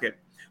housing market.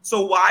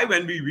 So why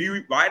when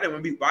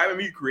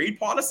we create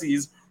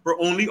policies, we're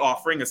only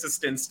offering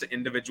assistance to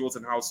individuals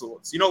and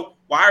households?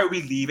 Why are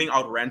we leaving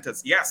out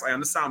renters? Yes, I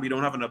understand we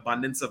don't have an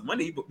abundance of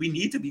money, but we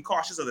need to be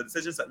cautious of the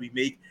decisions that we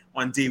make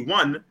on day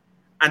one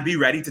and be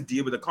ready to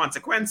deal with the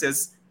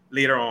consequences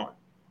later on.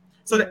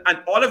 So, and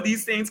all of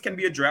these things can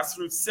be addressed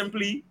through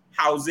simply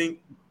housing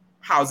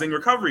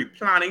recovery,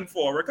 planning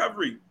for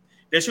recovery.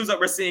 The issues that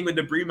we're seeing with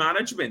debris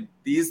management,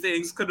 these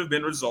things could have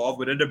been resolved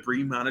with a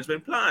debris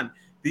management plan.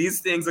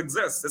 These things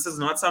exist. This is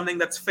not something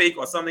that's fake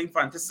or something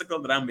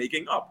fantastical that I'm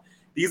making up.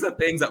 These are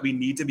things that we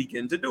need to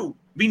begin to do.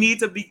 We need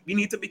to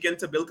begin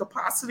to build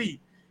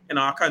capacity in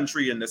our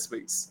country in this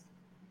space.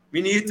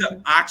 We need to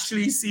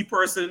actually see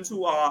persons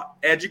who are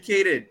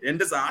educated in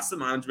disaster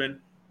management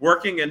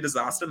working in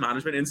disaster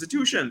management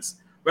institutions.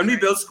 When we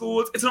build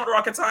schools, it's not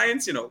rocket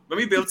science, When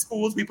we build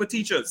schools, we put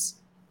teachers.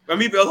 When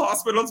we build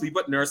hospitals, we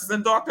put nurses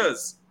and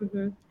doctors.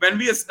 When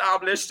we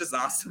establish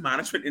disaster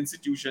management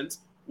institutions,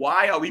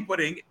 why are we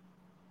putting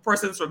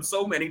persons from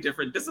so many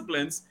different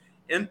disciplines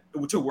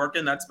to work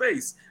in that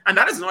space? And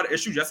that is not an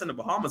issue just in the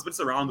Bahamas, but it's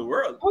around the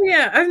world. Oh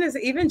yeah, I was gonna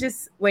say, even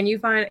just when you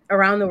find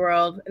around the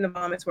world, in the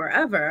Bahamas,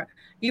 wherever,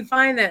 you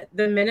find that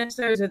the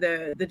ministers or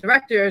the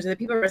directors or the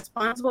people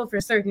responsible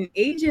for certain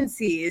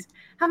agencies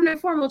have no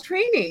formal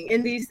training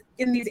in these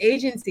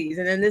agencies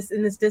and in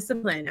this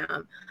discipline.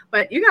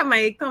 But you got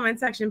my comment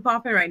section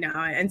popping right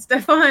now, and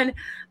Stefan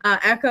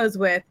echoes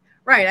with,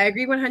 right, I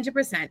agree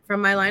 100%.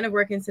 From my line of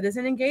work in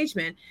citizen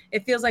engagement,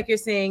 it feels like you're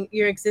saying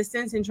your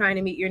existence in trying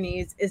to meet your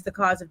needs is the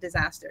cause of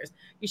disasters.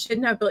 You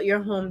shouldn't have built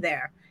your home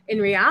there. In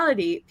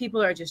reality,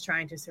 people are just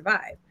trying to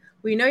survive.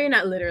 We know you're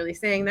not literally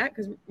saying that,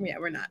 because,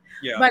 we're not.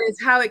 Yeah. But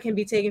it's how it can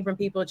be taken from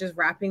people just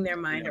wrapping their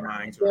mind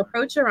around it. The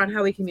approach around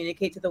how we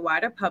communicate to the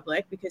wider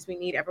public, because we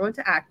need everyone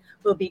to act,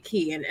 will be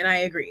key. And I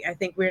agree. I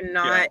think we're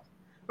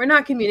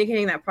not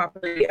communicating that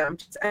properly,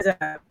 just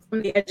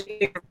from the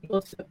educated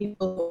people to the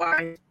people who are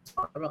in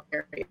rural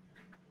areas.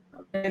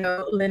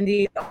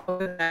 Lindy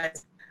always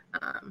says,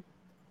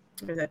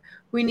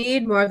 we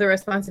need more of the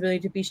responsibility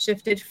to be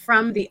shifted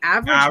from the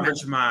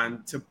average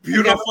man to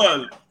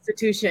beautiful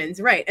institutions,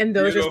 right? And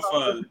those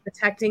are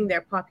protecting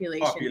their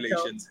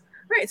populations. So,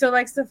 right. So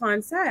like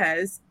Stefan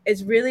says,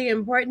 it's really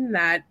important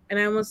that, and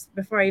I almost,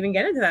 before I even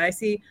get into that, I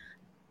see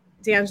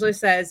D'Angelo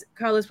says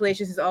Carlos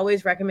Palacios is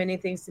always recommending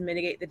things to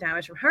mitigate the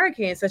damage from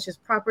hurricanes, such as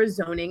proper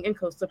zoning and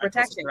coastal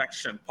protection.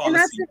 And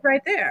that's Policy. it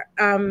right there.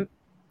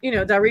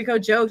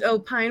 Darico joked, "Oh,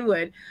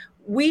 Pinewood.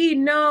 We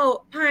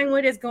know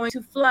Pinewood is going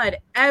to flood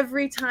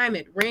every time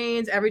it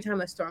rains, every time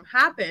a storm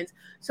happens.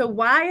 So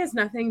why has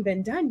nothing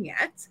been done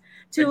yet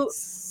to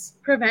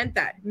prevent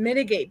that,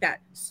 mitigate that,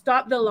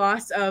 stop the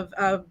loss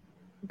of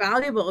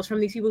valuables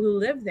from these people who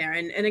live there?"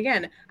 And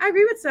again, I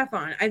agree with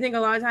Stefan. I think a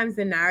lot of times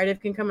the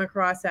narrative can come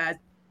across as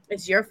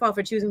it's your fault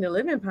for choosing to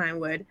live in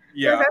Pinewood.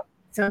 Yeah.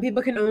 Some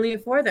people can only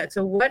afford that.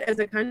 So what as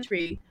a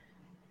country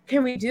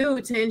can we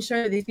do to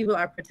ensure that these people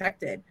are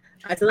protected?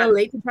 It's a little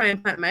late to try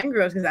and plant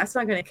mangroves because that's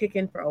not going to kick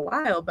in for a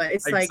while, but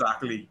it's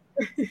exactly.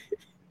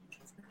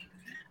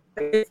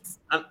 Okay,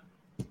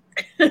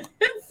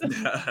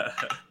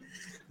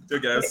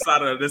 I'm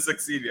sad to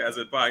succeed as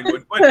a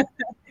Pinewood. But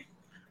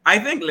I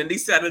think Lindy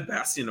said it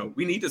best,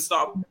 we need to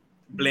stop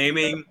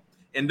blaming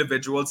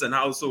individuals and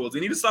households.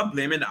 We need to stop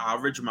blaming the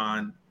average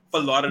man for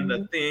a lot of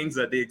the things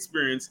that they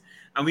experience.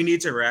 And we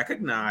need to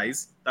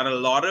recognize that a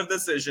lot of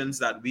decisions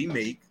that we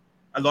make,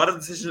 a lot of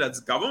decisions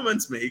that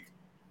governments make,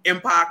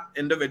 impact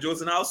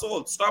individuals and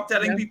households. Stop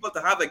telling people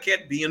to have a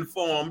kid, be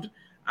informed,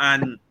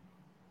 and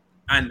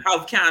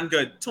have canned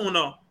good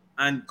tuna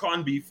and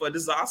corned beef for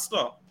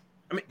disaster.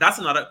 I mean, that's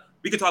another.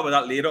 We could talk about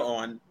that later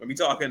on when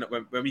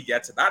we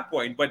get to that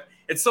point. But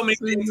it's so many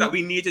things that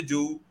we need to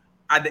do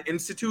at the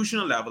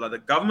institutional level, at the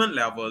government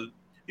level,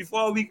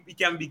 before we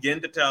can begin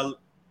to tell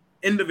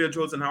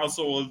individuals and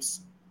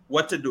households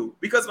what to do.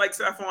 Because, like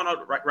Stefan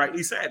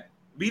rightly said,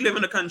 we live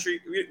in a country.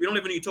 We don't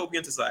live in a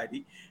utopian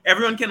society.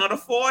 Everyone cannot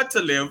afford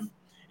to live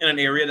in an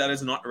area that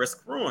is not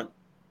risk-prone.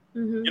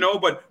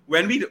 But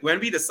when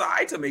we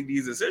decide to make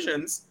these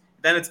decisions,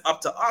 then it's up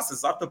to us.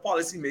 It's up to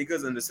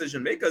policymakers and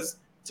decision makers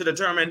to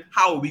determine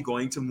how are we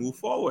going to move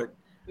forward.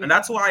 And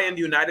that's why in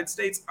the United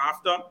States,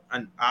 after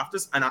and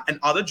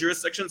other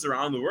jurisdictions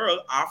around the world,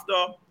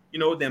 after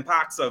the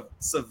impacts of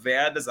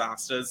severe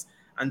disasters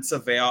and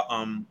severe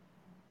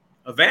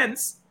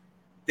events,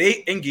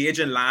 they engage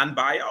in land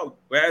buyout,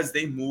 whereas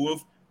they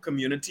move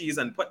communities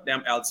and put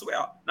them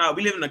elsewhere. Now,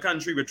 we live in a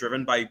country we're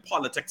driven by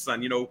politics,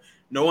 and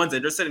no one's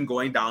interested in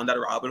going down that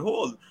rabbit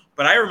hole.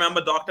 But I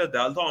remember Dr.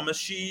 Del Thomas,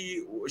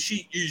 she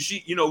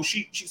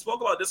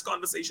spoke about this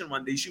conversation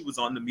one day. She was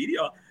on the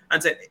media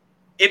and said,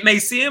 it may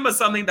seem as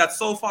something that's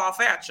so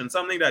far-fetched and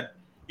something that,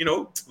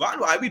 why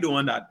are we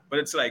doing that? But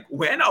it's like,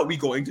 when are we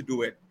going to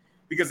do it?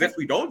 Because if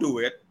we don't do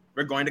it,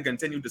 we're going to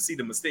continue to see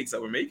the mistakes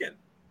that we're making.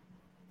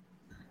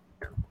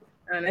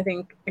 And I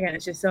think, again,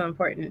 it's just so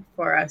important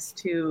for us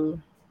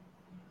to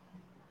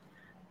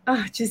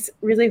just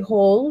really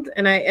hold.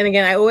 And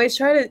again, I always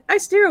I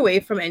steer away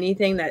from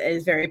anything that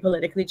is very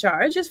politically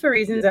charged, just for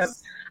reasons of,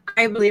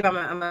 I believe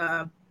I'm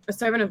a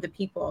servant of the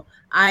people.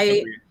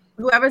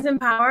 Whoever's in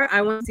power,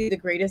 I want to see the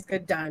greatest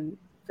good done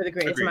for the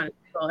greatest amount of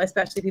people,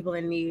 especially people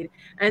in need.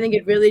 And I think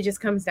it really just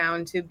comes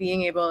down to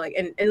being able,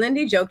 and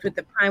Lindy joked with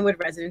the Pinewood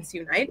Residents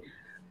Unite,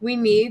 we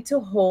need to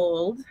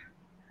hold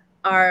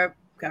our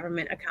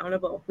government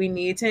accountable. We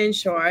need to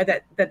ensure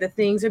that the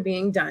things are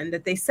being done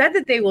that they said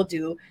that they will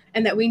do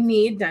and that we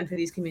need done for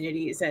these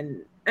communities.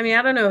 And I mean,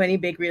 I don't know if any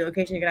big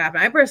relocation could happen.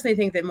 I personally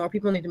think that more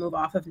people need to move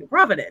off of New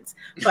Providence.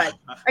 But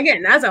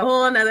again, that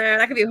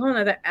could be a whole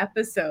nother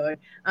episode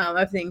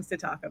of things to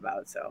talk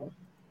about. So,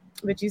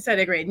 but you said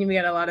it great. And we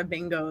got a lot of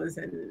bingos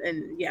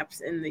and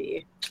yeps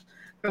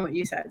from what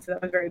you said. So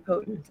that was very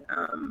potent.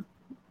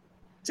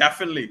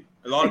 Definitely.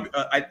 A lot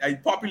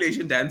of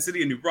population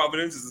density in New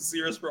Providence is a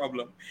serious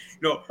problem.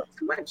 Too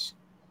much.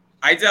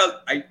 I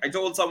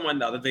told someone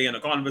the other day in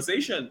a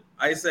conversation,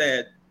 I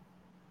said,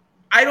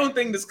 I don't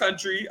think this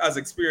country has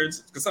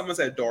experienced, because someone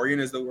said Dorian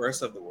is the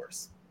worst of the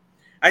worst.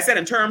 I said,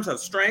 in terms of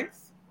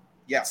strength,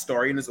 yes,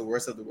 Dorian is the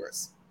worst of the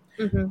worst.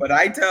 But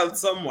I told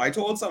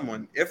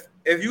someone, if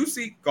you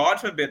see,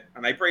 God forbid,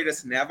 and I pray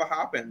this never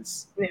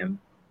happens,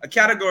 a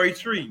Category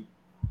 3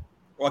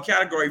 or a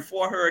Category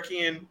 4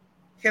 hurricane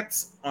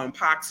hits or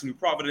impacts New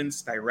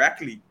Providence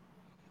directly,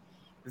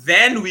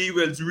 then we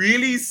will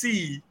really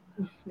see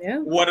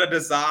what a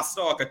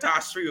disaster or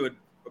catastrophe would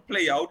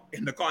play out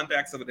in the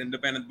context of an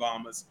independent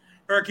bombers.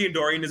 Hurricane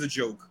Dorian is a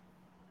joke.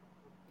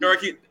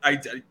 I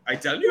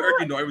tell you,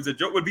 Hurricane Dorian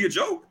would be a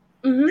joke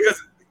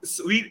because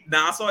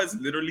Nassau is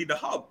literally the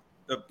hub,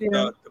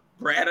 the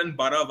bread and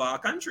butter of our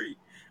country,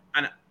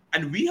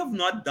 and we have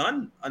not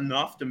done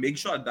enough to make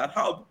sure that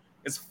hub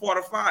is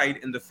fortified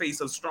in the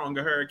face of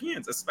stronger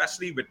hurricanes,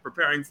 especially with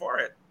preparing for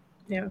it.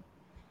 Yeah.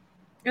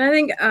 And I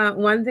think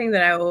one thing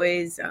that I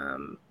always,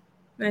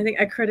 I think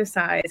I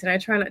criticize, and I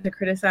try not to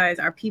criticize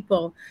our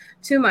people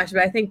too much,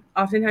 but I think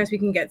oftentimes we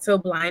can get so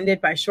blinded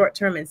by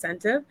short-term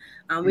incentive.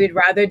 We'd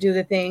rather do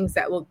the things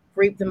that will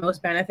reap the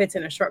most benefits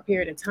in a short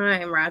period of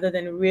time rather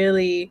than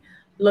really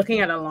looking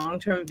at a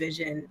long-term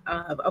vision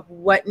of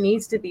what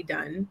needs to be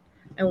done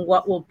and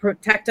what will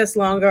protect us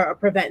longer or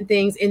prevent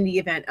things in the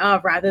event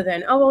of, rather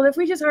than, oh, well, if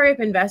we just hurry up,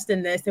 invest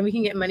in this, then we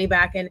can get money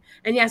back. And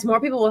yes, more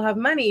people will have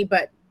money,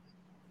 but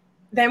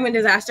then when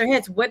disaster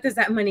hits, what does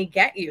that money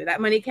get you?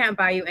 That money can't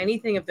buy you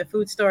anything if the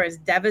food store is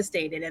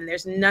devastated and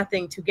there's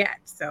nothing to get.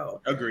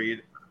 So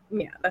Agreed.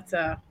 yeah, that's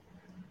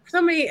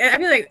so many. I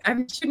feel like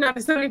I'm shooting off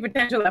so many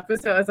potential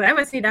episodes. Like, I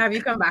must need to have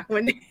you come back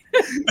one day.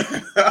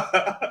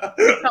 Talk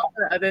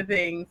about other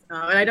things.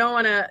 And I don't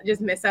want to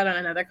just miss out on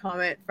another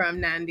comment from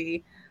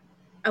Nandi,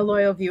 a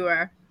loyal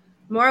viewer.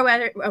 More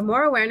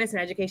awareness and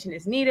education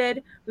is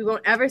needed. We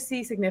won't ever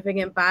see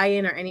significant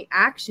buy-in or any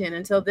action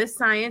until this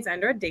science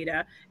and or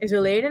data is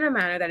relayed in a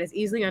manner that is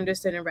easily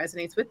understood and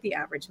resonates with the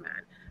average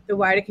man. The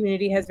wider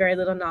community has very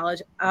little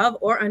knowledge of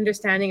or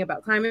understanding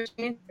about climate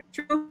change.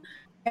 True,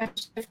 we have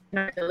to shift in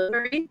our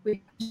delivery.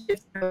 We have to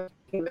shift in our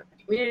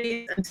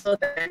communities. Until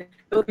then, it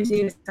will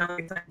continue to sound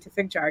like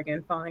scientific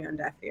jargon falling on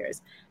deaf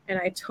ears. And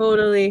I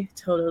totally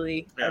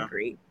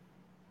agree.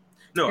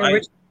 No,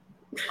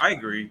 I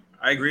agree.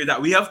 I agree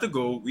that we have to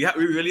go. We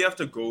really have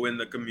to go in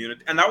the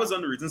community, and that was one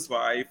of the reasons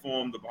why I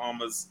formed the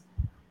Bahamas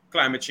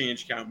Climate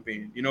Change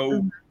Campaign. You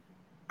know,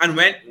 and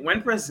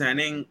when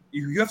presenting,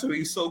 you have to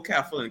be so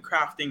careful in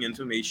crafting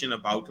information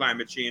about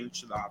climate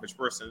change to the average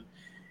person,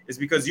 is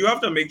because you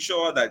have to make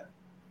sure that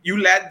you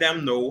let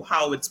them know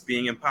how it's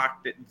being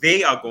impacted.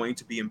 They are going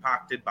to be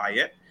impacted by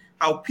it.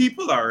 How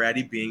people are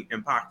already being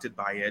impacted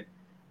by it,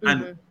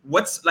 and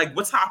what's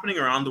happening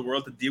around the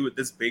world to deal with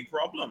this big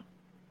problem.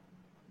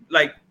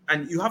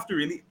 And you have to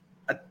really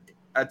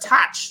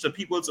attach to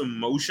people's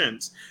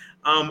emotions.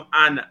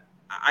 And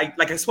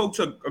I spoke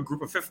to a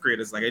group of fifth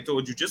graders, like I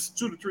told you, just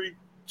two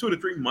to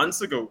three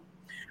months ago.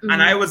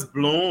 And I was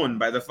blown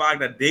by the fact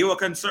that they were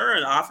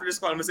concerned after this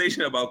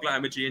conversation about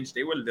climate change.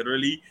 They were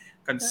literally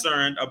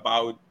concerned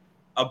about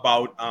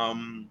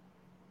climate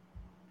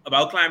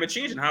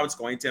change and how it's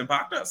going to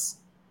impact us.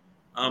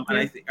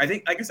 And I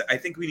think, like I said, I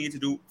think we need to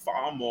do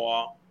far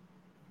more.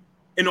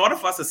 In order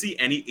for us to see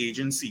any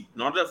agency,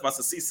 in order for us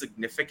to see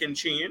significant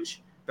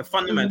change, the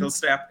fundamental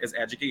step is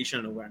education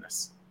and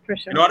awareness. For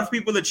sure. In order for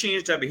people to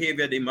change their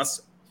behavior, they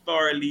must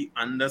thoroughly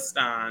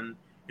understand,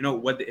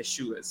 what the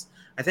issue is.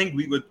 I think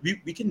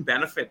we can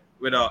benefit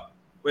with a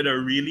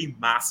really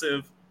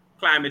massive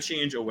climate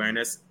change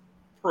awareness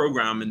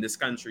program in this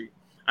country,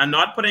 and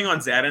not putting on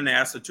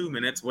ZNS for 2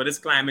 minutes. What is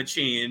climate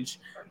change?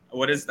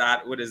 What is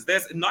that? What is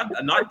this? Not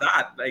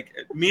that. Like,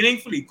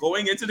 meaningfully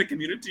going into the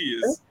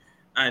communities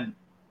and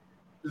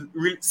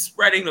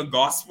spreading the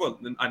gospel.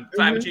 And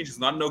climate change is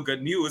not no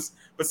good news,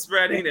 but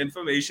spreading the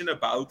information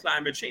about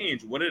climate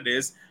change, what it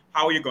is,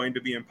 how you're going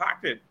to be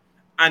impacted.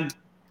 And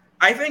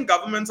I think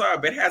governments are a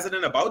bit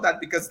hesitant about that,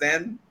 because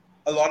then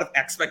a lot of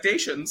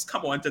expectations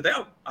come onto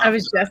them. I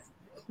was just,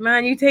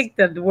 man, you take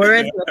the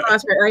words of the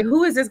crossword. Like,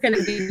 who is this going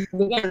to be?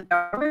 Again,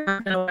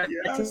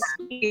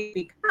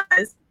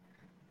 because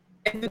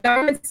if the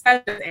government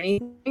says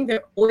anything,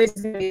 there always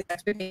going to be an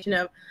expectation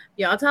of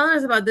y'all telling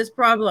us about this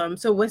problem.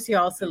 So what's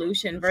y'all's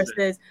solution?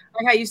 Versus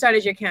like how you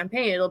started your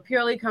campaign, it'll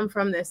purely come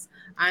from this.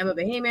 I'm a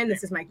Bahamian.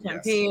 This is my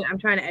campaign. I'm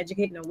trying to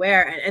educate and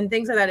aware, and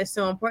things like that is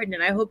so important.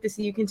 And I hope to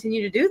see you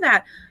continue to do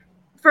that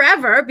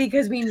forever,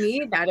 because we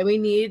need that, and we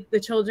need the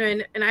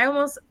children. And I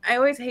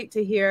always hate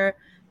to hear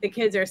the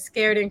kids are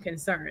scared and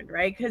concerned,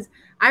 right? Because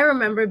I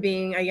remember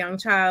being a young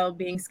child,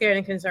 being scared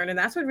and concerned, and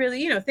that's what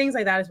really, things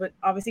like that is what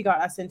obviously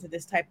got us into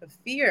this type of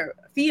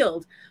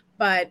field.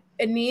 But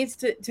it needs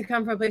to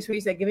come from a place where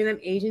you said giving them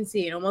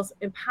agency and almost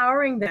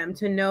empowering them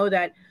to know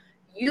that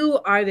you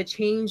are the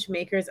change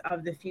makers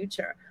of the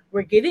future.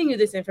 We're giving you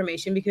this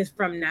information because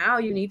from now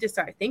you need to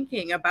start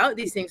thinking about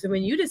these things. So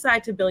when you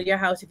decide to build your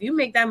house, if you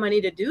make that money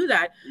to do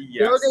that,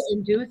 build it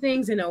and do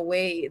things in a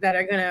way that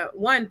are going to,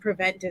 one,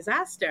 prevent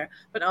disaster,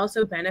 but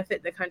also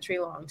benefit the country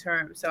long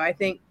term. So I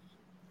think,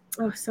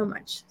 so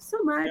much.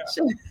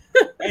 Yeah.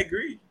 I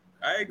agree.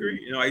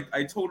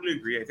 I totally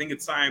agree. I think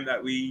it's time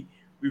that we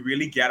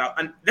really get out.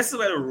 And this is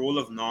where the role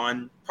of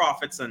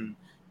non-profits and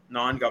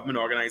non-government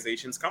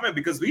organizations come in,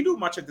 because we do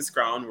much of this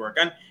groundwork.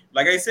 And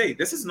like I say,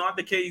 this is not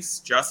the case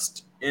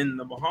just in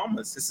the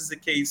Bahamas. This is the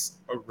case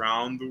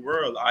around the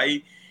world.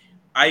 I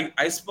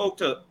spoke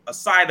to a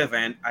side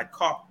event at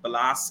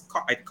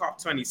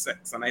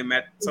COP26, and I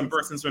met some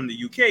persons from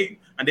the UK,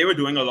 and they were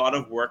doing a lot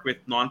of work with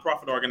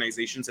nonprofit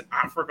organizations in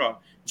Africa,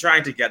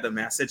 trying to get the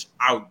message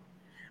out.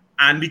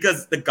 And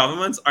because the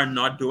governments are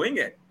not doing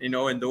it,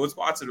 in those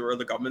parts of the world,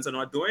 the governments are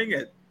not doing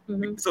it.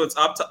 So it's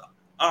up to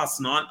us,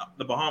 not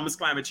the Bahamas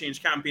Climate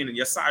Change Campaign and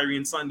your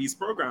Syrian Sundays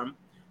program,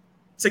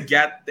 to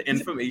get the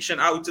information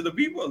out to the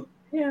people.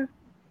 Yeah.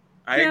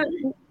 I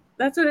agree.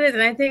 That's what it is.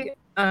 And I think,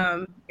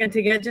 and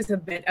to get just a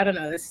bit, I don't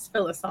know, this is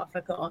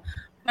philosophical,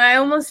 but I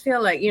almost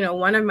feel like,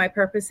 one of my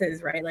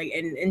purposes, right, like,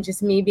 and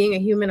just me being a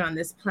human on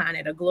this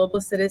planet, a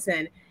global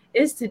citizen,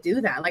 is to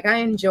do that. Like, I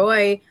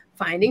enjoy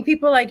finding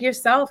people like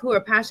yourself who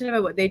are passionate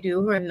about what they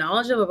do, who are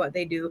knowledgeable about what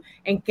they do,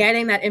 and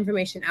getting that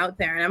information out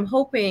there. And I'm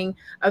hoping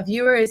a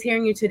viewer is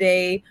hearing you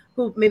today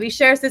who maybe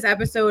shares this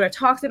episode or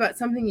talks about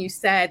something you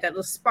said that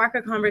will spark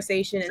a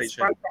conversation and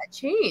spark that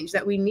change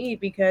that we need,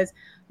 because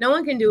no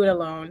one can do it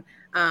alone.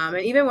 And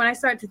even when I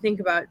start to think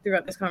about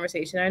throughout this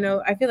conversation,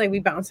 I feel like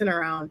we're bouncing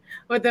around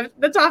what the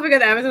topic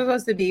of the episode is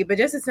supposed to be, but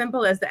just as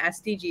simple as the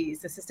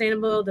SDGs, the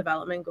Sustainable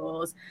Development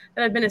Goals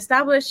that have been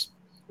established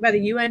by the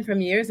UN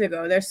from years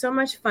ago. There's so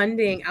much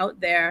funding out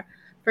there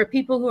for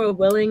people who are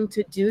willing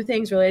to do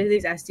things related to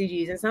these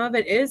SDGs, and some of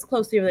it is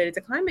closely related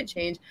to climate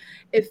change.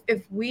 If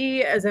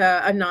we as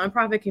a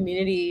nonprofit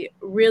community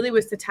really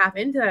was to tap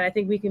into that, I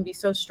think we can be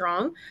so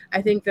strong.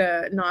 I think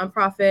the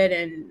nonprofit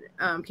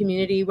and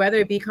community, whether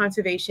it be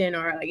conservation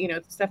or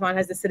Stefan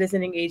has the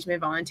citizen engagement,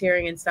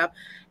 volunteering and stuff,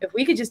 if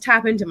we could just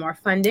tap into more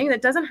funding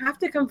that doesn't have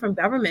to come from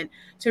government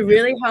to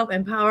really help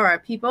empower our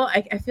people,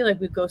 I feel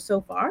like we'd go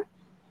so far.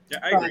 Yeah,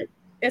 I agree.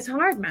 It's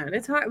hard, man.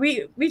 It's hard.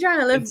 We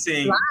trying to live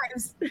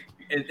lives.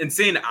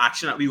 Insane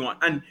action that we want,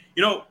 and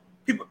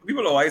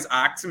people always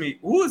ask me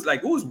who's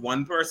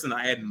one person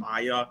I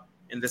admire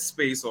in this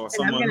space, or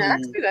someone I'm gonna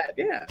ask you that.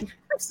 Yeah.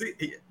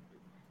 See,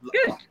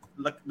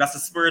 look, that's a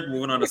spirit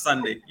moving on a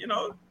Sunday,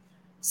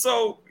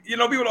 So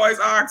people always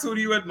ask, who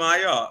do you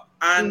admire?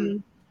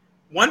 And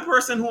one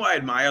person who I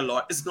admire a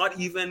lot is not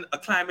even a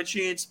climate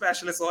change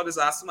specialist or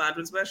disaster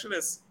management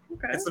specialist.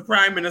 Okay. It's the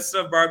Prime Minister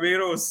of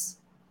Barbados,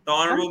 the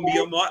Honorable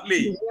Mia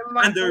Mottley,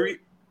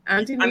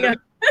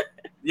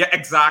 yeah,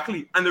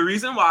 exactly. And the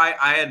reason why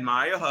I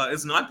admire her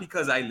is not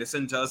because I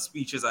listen to her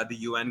speeches at the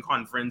UN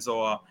conference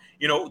or,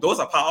 those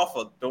are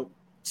powerful.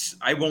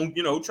 I won't,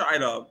 try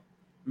to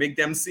make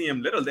them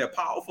seem little. They're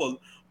powerful.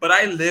 But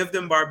I lived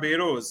in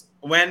Barbados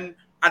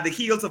at the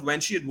heels of when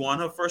she had won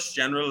her first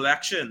general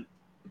election.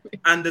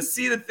 And to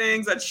see the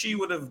things that she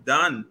would have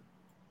done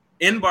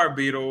in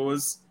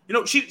Barbados,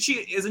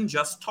 she isn't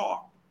just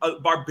talk.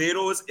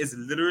 Barbados is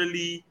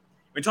literally,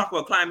 when we talk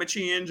about climate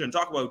change and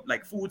talk about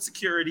like food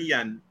security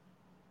and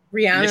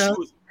Rihanna.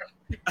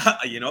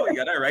 You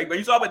got that right. When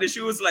you talk about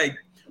issues like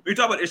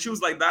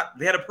that,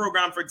 they had a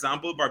program, for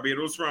example,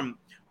 Barbados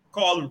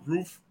called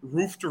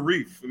Roof to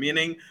Reef,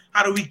 meaning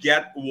how do we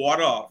get the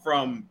water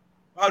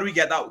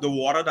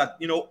that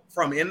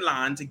from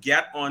inland to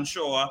get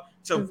onshore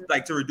to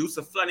to reduce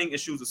the flooding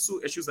issues,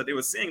 the issues that they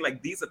were seeing.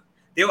 Like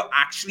they were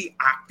actually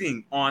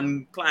acting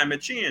on climate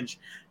change.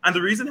 And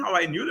the reason how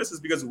I knew this is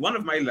because one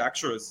of my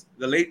lecturers,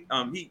 the late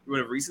he would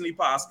have recently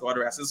passed, God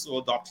rest his soul,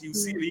 Dr. Hugh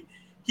Seeley,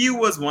 he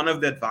was one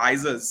of the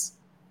advisors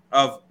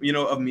of Mia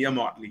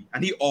Mottley,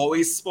 and he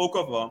always spoke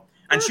of her.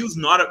 And she was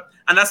not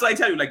and that's why I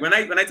tell you, like when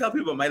I tell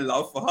people about my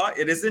love for her,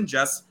 it isn't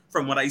just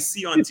from what I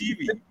see on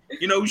TV.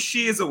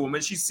 She is a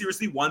woman. She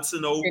seriously wants to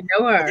know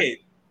her.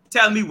 Okay,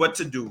 tell me what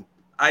to do.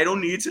 I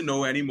don't need to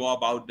know any more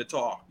about the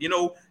talk.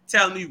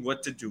 Tell me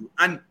what to do.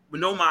 And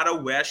no matter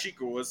where she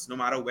goes, no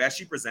matter where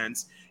she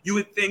presents, you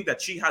would think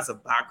that she has a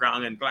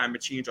background in climate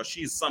change or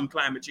she's some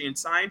climate change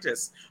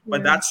scientist.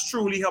 But that's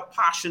truly her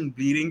passion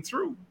bleeding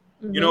through.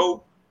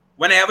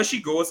 Whenever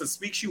she goes to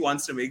speak, she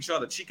wants to make sure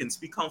that she can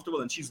speak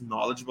comfortable and she's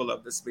knowledgeable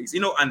of the space.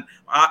 And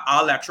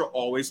our lecturer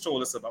always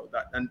told us about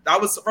that. And that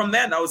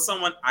was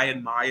someone I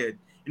admired.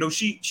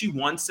 She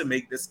wants to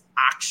make this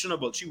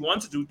actionable. She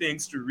wants to do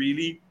things to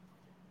really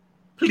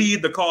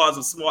plead the cause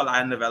of small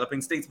island developing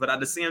states, but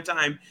at the same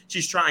time,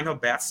 she's trying her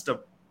best to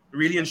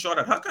really ensure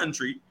that her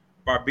country,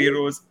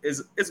 Barbados,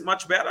 is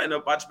much better, in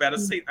a much better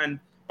state. And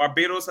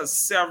Barbados has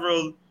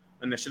several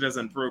initiatives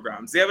and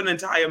programs. They have an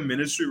entire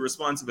ministry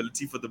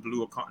responsibility for the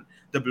blue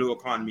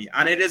economy,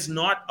 and it's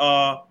not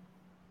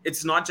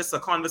just a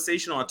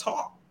conversation or a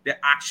talk.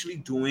 They're actually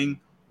doing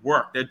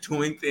work. They're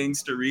doing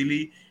things to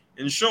really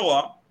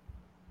ensure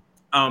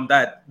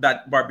that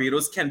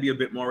Barbados can be a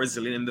bit more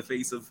resilient in the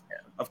face of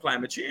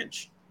climate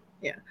change.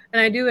 Yeah.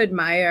 And I do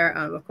admire,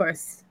 of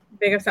course,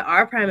 big up to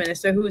our Prime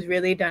Minister, who's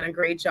really done a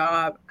great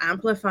job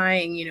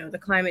amplifying, the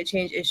climate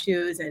change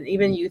issues and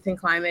even youth and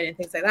climate and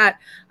things like that,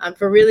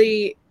 for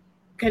really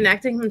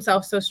connecting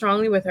himself so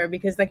strongly with her,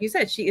 because like you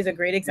said, she is a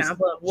great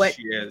example of what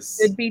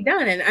should be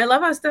done. And I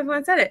love how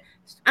Stefan said it.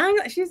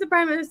 She's the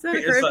Prime Minister of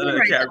the Caribbean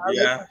right now.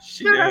 Yeah,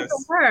 she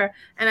is. Her.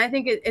 And I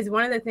think it is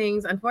one of the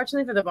things,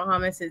 unfortunately for the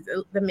Bahamas,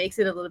 that makes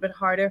it a little bit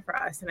harder for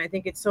us. And I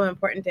think it's so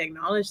important to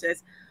acknowledge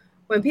this.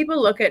 When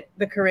people look at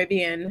the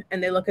Caribbean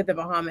and they look at the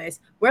Bahamas,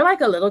 we're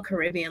like a little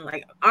Caribbean.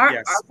 Like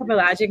our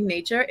pelagic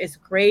nature is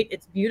great.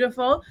 It's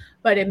beautiful,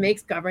 but it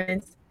makes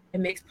governance, it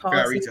makes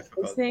policy,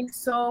 things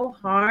so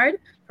hard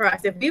for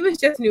us. If we was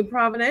just New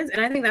Providence, and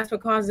I think that's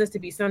what causes us to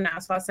be so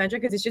Nassau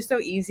centric, because it's just so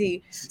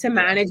easy to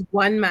manage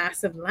one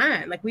mass of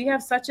land. Like we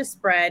have such a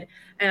spread,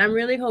 and I'm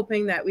really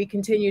hoping that we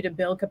continue to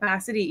build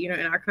capacity, in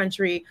our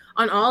country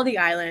on all the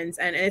islands,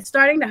 and it's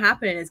starting to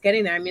happen and it's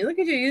getting there. I mean, look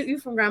at you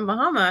from Grand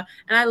Bahama,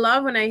 and I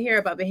love when I hear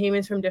about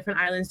Bahamians from different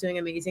islands doing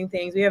amazing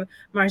things. We have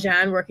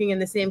Marjan working in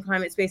the same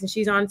climate space, and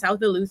she's on South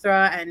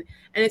Eleuthera, and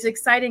it's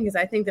exciting because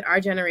I think that our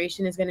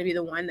generation is going to be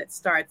the one that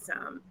starts.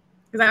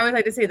 Because I always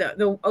like to say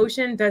the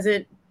ocean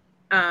doesn't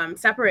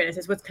separate us.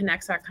 It's what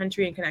connects our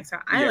country and connects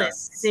our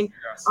islands. I think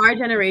our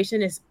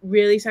generation is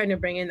really starting to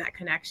bring in that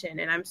connection.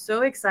 And I'm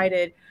so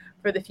excited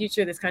for the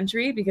future of this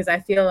country, because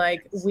I feel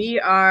like we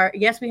have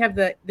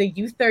the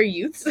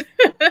youths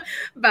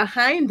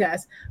behind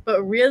us,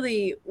 but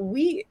really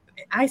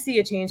I see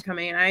a change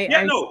coming. And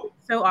I'm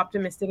so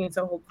optimistic and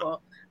so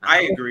hopeful.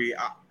 I agree.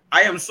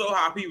 I am so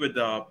happy with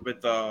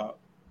the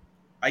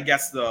I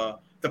guess the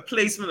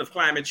placement of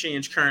climate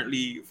change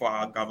currently for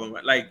our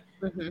government. Like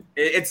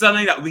it's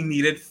something that we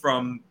needed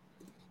from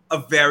a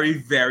very,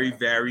 very,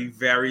 very,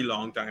 very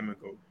long time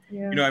ago.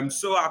 Yeah. You know, I'm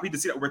so happy to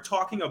see that we're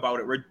talking about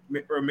it.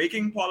 We're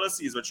making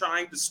policies. We're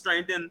trying to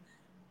strengthen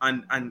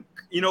and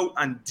you know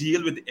and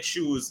deal with the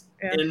issues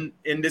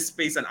in this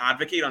space and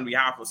advocate on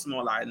behalf of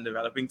small island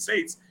developing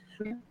states.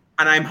 Yeah.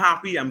 And I'm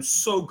happy. I'm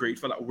so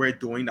grateful that we're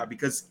doing that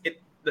because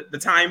the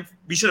time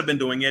we should have been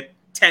doing it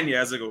 10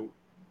 years ago.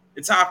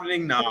 It's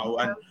happening now,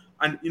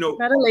 and you know,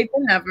 better late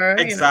than never.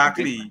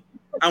 Exactly. You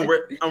know?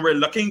 and we're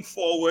looking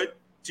forward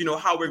to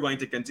how we're going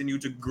to continue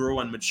to grow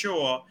and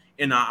mature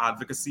in our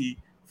advocacy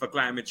for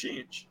climate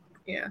change.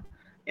 Yeah,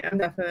 I'm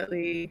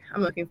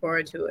looking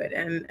forward to it.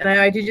 And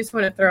I do just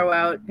want to throw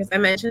out, because I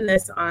mentioned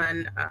this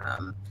on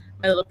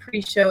my little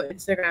pre-show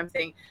Instagram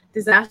thing,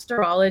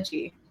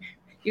 disasterology.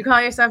 You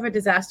call yourself a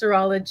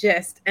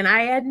disasterologist, and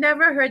I had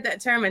never heard that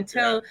term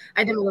until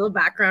I did a little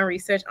background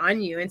research on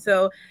you. And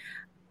so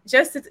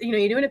just,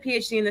 you're doing a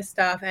PhD in this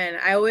stuff, and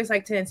I always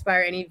like to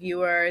inspire any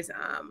viewers,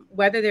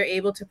 whether they're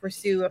able to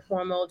pursue a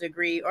formal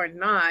degree or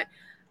not.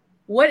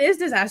 What is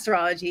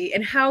disasterology,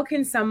 and how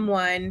can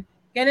someone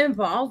get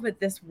involved with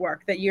this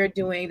work that you're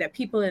doing, that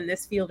people in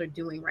this field are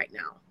doing right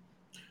now?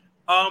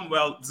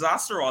 Well,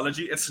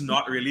 disasterology, it's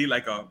not really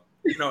like a,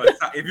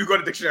 if you go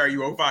to dictionary,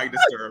 you won't find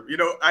this term.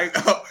 I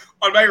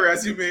on my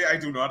resume, I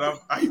do not have,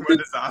 I'm a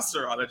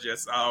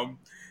disasterologist.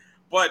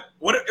 But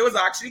what it was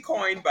actually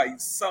coined by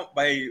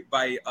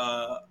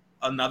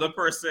another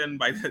person,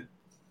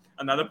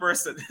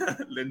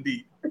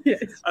 Lindy,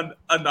 yes.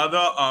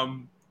 Another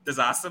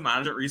disaster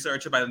management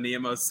researcher by the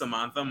name of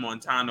Samantha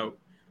Montano.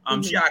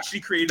 She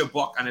actually created a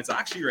book, and it's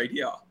actually right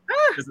here.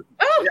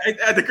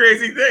 The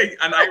crazy thing,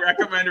 and I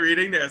recommend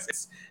reading this.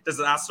 It's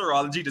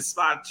Disasterology: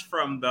 Dispatch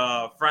from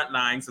the Front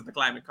Lines of the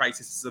Climate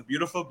Crisis. It's a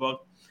beautiful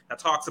book that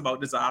talks about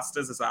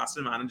disasters,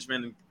 disaster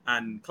management,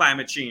 and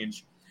climate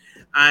change.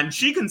 And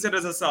she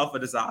considers herself a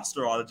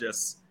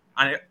disasterologist,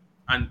 and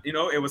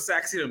it was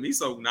sexy to me.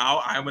 So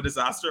now I'm a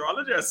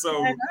disasterologist.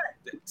 So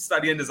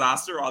studying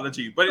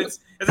disasterology, but it's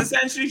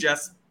essentially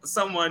just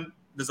someone.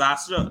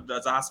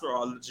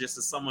 Disasterologist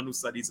is someone who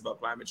studies about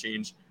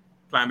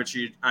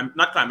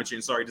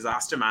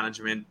disaster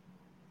management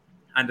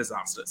and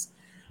disasters.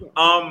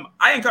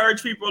 I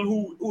encourage people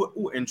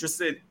who are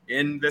interested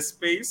in this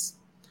space.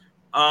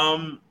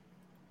 One,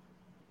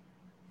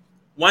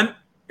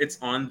 it's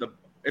on the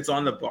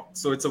book,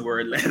 so it's a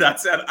word. That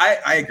said,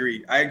 I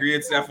agree.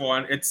 It's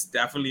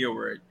definitely a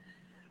word.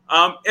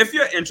 If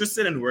you're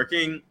interested in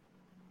working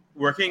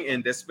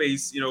in this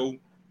space,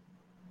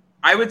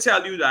 I would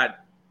tell you that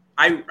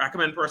I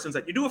recommend persons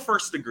that you do a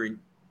first degree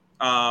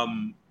at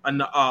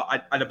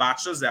a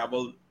bachelor's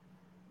level,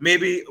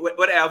 maybe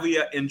whatever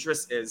your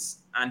interest is,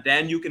 and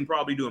then you can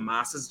probably do a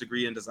master's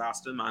degree in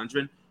disaster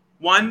management.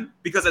 One,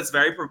 because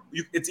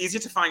it's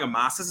easier to find a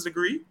master's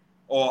degree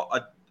or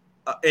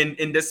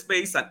in this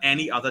space than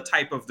any other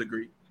type of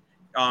degree.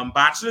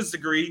 Bachelor's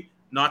degree,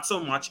 not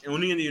so much,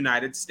 only in the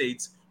United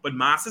States, but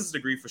master's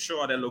degree for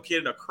sure. They're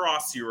located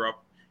across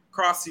Europe,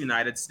 across the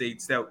United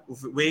States. They're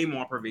way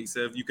more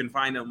pervasive. You can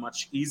find them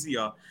much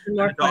easier.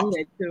 More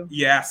funded too.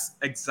 Yes,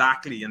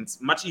 exactly. And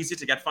it's much easier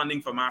to get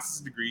funding for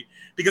master's degree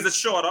because it's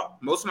shorter.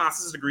 Most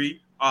master's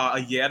degree are a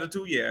year to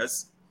 2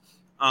 years.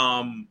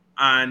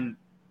 And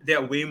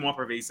they're way more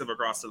pervasive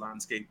across the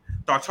landscape.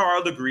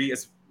 Doctoral degree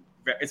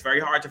it's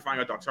very hard to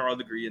find a doctoral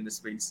degree in this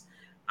space.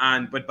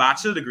 But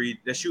bachelor degree,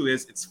 the issue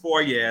is it's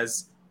 4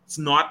 years.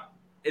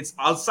 It's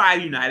outside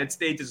the United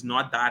States. It's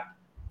not that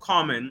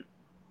common.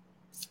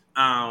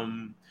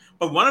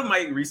 But one of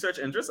my research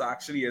interests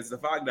actually is the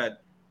fact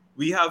that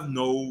we have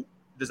no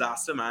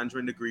disaster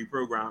management degree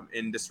program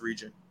in this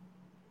region.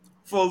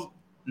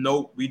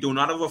 We do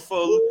not have a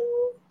full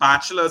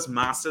bachelor's,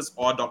 master's,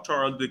 or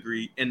doctoral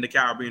degree in the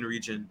Caribbean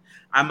region.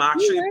 I'm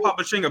actually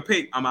publishing a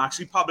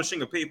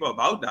paper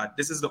about that.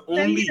 This is the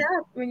only.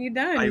 When you're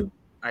done,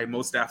 I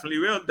most definitely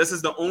will. This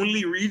is the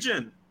only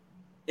region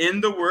in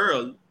the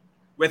world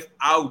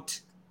without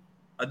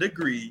a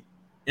degree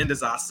in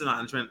disaster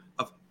management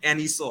of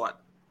any sort.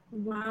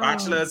 Wow.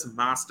 Bachelor's,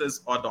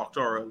 master's, or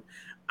doctoral.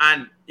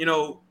 And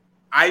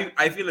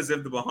I feel as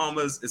if the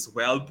Bahamas is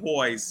well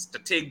poised to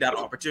take that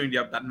opportunity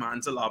up, that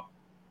mantle up,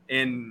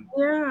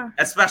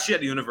 especially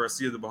at the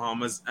University of the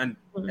Bahamas. And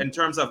in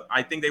terms of,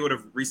 I think they would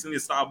have recently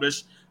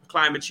established a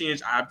climate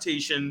change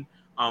adaptation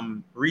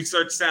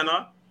research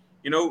center.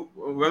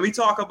 When we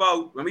talk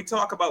about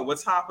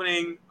what's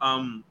happening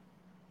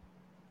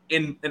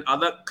in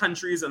other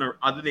countries and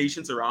other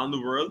nations around the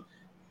world,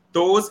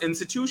 those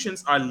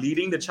institutions are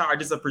leading the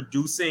charges of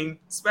producing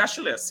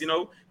specialists.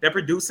 They're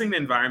producing the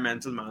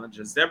environmental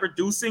managers. They're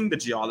producing the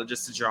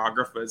geologists, the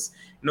geographers.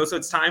 So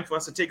it's time for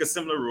us to take a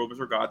similar role with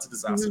regard to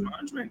disaster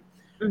management.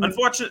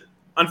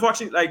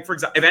 Unfortunately, like for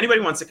example, if anybody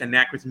wants to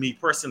connect with me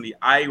personally,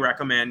 I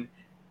recommend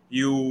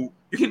you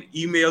can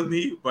email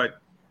me,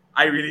 but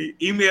I really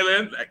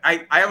emailing. Like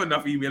I have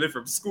enough emailing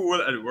from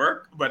school and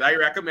work, but I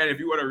recommend if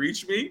you want to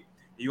reach me,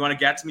 you want to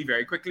get to me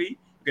very quickly,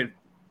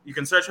 you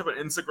can search up on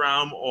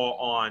Instagram or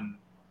on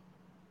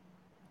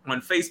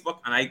Facebook,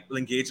 and I will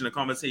engage in a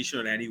conversation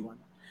with anyone.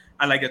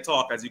 I like to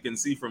talk, as you can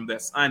see from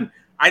this, and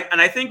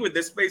I think with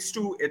this space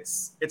too,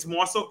 it's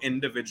more so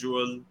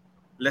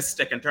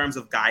individualistic in terms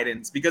of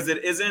guidance because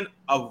it isn't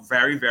a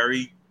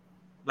very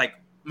like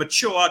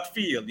matured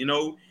field.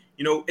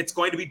 It's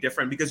going to be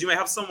different because you may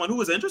have someone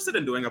who is interested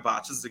in doing a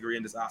bachelor's degree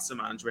in disaster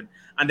management,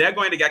 and they're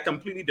going to get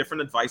completely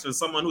different advice from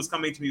someone who's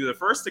coming to me with a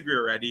first degree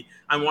already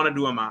and want to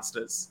do a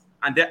master's.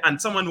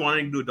 And someone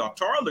wanting to do a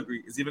doctoral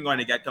degree is even going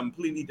to get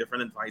completely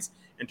different advice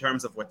in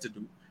terms of what to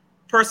do.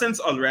 Persons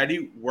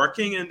already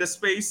working in this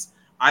space,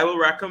 I will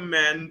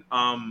recommend,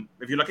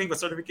 if you're looking for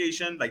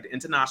certification, like the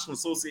International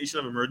Association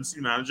of Emergency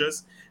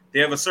Managers, they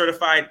have a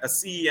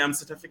CEM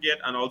certificate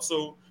and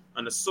also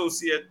an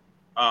associate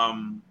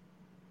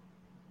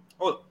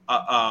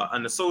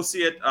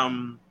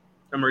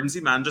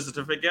emergency manager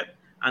certificate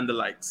and the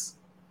likes.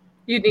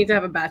 You need to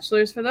have a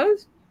bachelor's for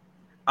those?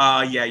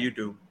 Yeah, you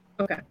do.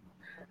 Okay.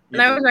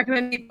 And I always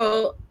recommend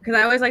people, because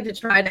I always like to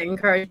try to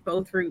encourage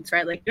both routes,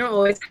 right? Like you don't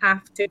always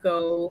have to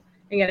go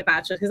and get a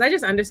bachelor's, because I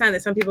just understand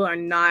that some people are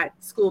not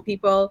school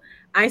people.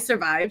 I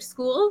survived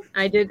school.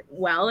 I did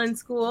well in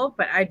school,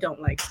 but I don't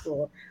like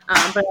school.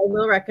 But I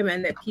will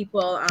recommend that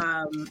people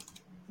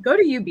go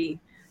to UB.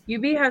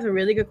 UB has a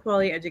really good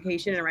quality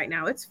education, and right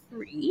now it's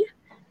free.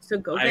 So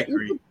go get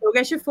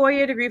your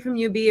 4-year degree from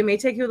UB. It may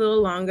take you a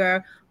little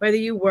longer, whether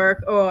you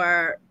work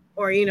or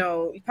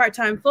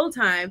part-time,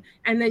 full-time,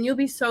 and then you'll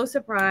be so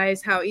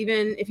surprised how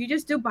even if you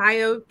just do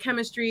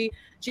biochemistry,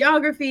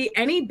 geography,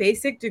 any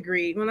basic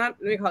degree, well, not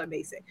let me call it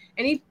basic,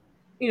 any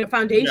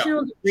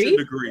foundational degree,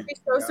 you'll be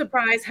so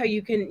surprised how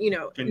you can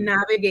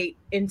navigate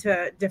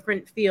into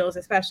different fields,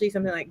 especially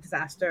something like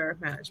disaster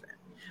management.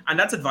 And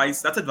that's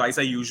advice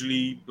I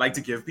usually like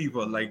to give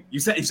people. Like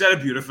you said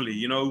it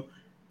beautifully.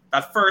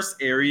 That first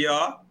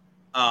area,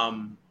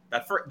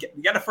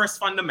 get a first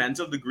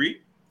fundamental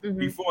degree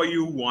before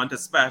you want to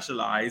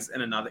specialize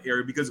in another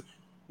area. Because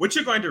what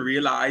you're going to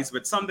realize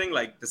with something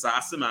like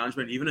disaster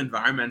management, even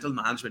environmental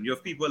management, you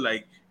have people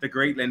like the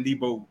great Lindy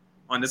Bow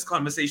on this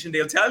conversation.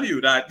 They'll tell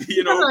you that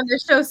on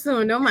this show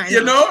soon. Don't mind.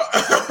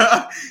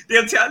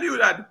 They'll tell you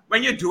that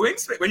when you're doing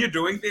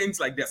things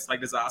like this, like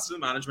disaster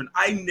management,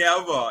 I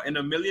never in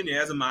a million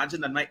years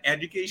imagined that my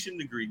education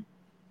degree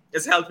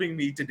is helping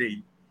me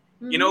today.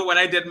 When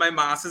I did my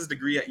master's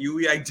degree at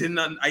UE, I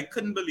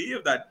couldn't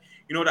believe that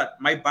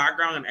that my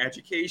background in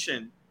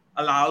education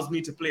allows me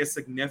to play a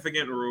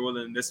significant role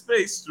in this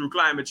space through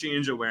climate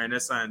change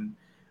awareness and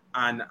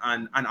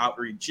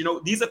outreach.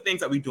 These are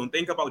things that we don't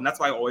think about, and that's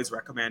why I always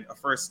recommend a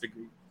first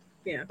degree.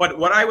 Yeah. But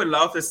what I would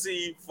love to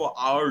see for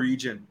our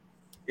region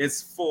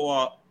is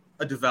for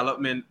a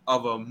development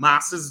of a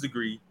master's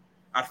degree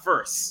at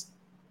first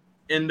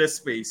in this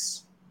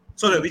space,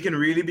 so that we can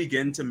really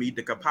begin to meet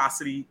the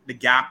capacity, the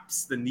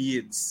gaps, the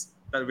needs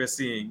that we're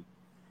seeing.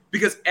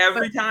 Because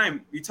every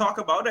time we talk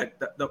about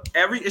it,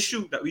 every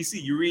issue that we see,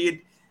 you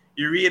read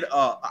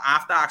a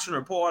after action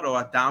report or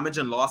a damage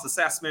and loss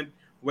assessment,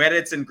 whether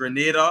it's in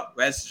Grenada,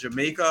 whether it's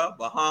Jamaica,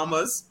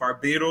 Bahamas,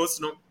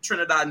 Barbados,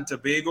 Trinidad and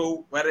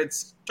Tobago, whether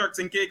it's Turks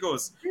and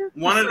Caicos.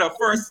 One of the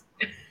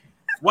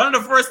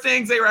first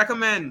things they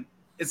recommend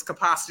is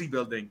capacity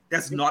building.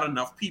 There's not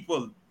enough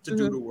people to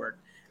do the work.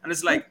 And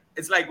it's like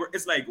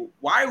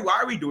why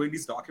are we doing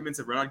these documents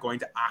if we're not going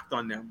to act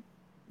on them?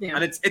 Yeah.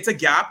 And it's a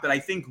gap that I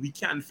think we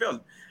can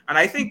fill. And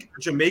I think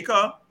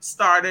Jamaica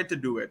started to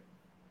do it.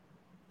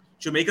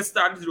 Jamaica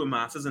started to do a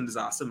master's in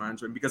disaster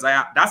management because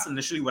that's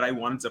initially what I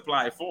wanted to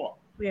apply for.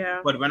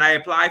 Yeah. But when I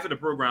applied for the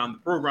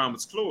program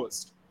was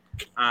closed.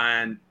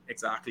 And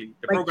exactly,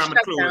 the program was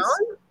closed.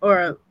 Down,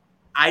 or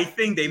I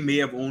think they may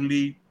have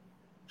only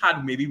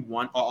had maybe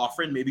one, or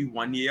offering maybe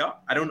 1 year.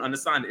 I don't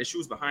understand the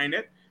issues behind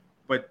it,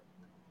 but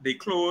they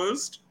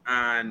closed,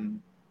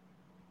 and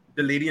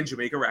the lady in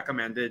Jamaica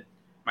recommended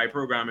my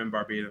program in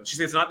Barbados. She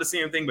said it's not the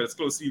same thing, but it's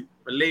closely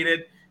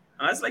related.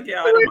 And I was like,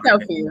 yeah, I don't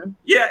mind it.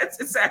 Yeah,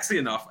 it's sexy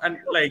enough. And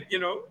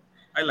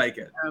I like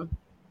it. Yeah.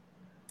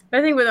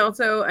 I think with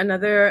also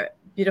another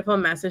beautiful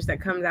message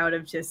that comes out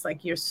of just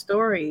like your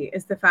story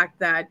is the fact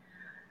that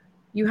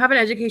you have an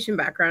education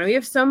background. We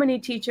have so many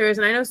teachers,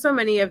 and I know so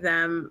many of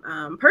them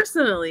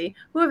personally,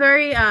 who are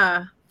very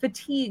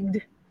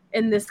fatigued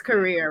in this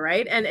career,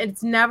 right? And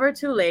it's never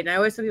too late. And I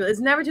always tell people,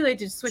 it's never too late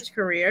to switch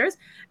careers.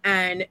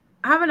 And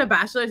having a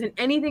bachelor's in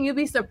anything, you'll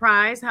be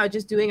surprised how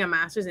just doing a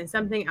master's in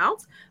something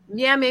else,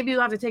 yeah, maybe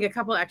you'll have to take a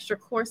couple extra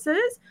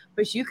courses,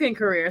 but you can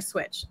career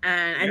switch.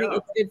 And I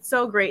think it's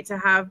so great to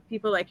have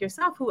people like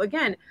yourself who,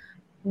 again,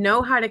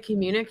 know how to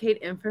communicate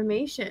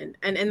information.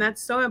 And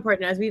that's so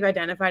important, as we've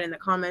identified in the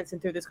comments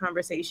and through this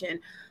conversation.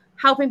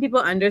 Helping people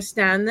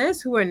understand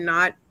this who are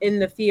not in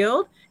the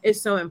field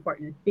is so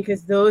important,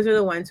 because those are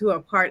the ones who are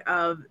part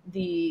of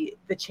the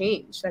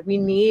change. Like, we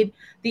need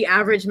the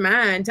average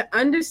man to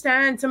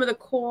understand some of the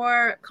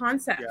core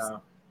concepts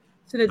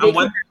so that they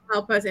can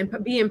help us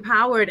and be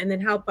empowered, and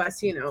then help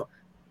us,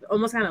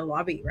 almost kind of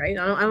lobby, right?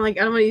 I don't want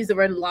to use the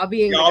word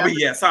lobbying. Lobby,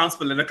 yeah, sounds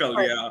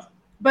political, yeah.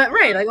 But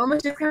right, like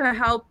almost just kind of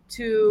help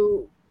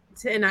to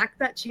enact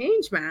that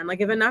change, man.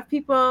 Like if enough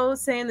people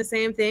saying the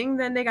same thing,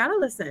 then they gotta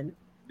listen.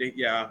 They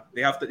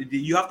have to.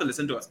 You have to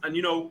listen to us. And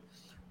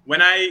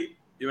when I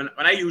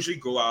usually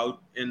go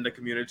out in the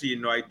community,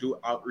 I do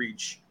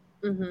outreach.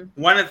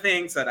 Mm-hmm. One of the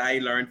things that I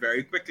learned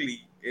very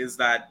quickly is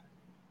that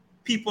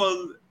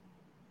people,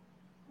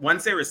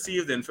 once they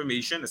receive the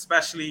information,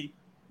 especially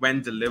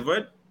when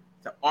delivered,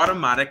 the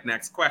automatic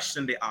next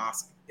question they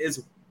ask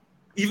is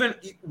even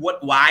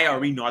why are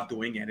we not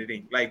doing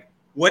anything? Like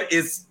what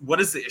is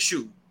the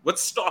issue?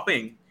 What's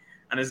stopping?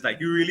 And it's like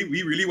we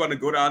really want to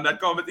go down that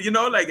comment.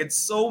 Like it's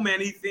so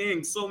many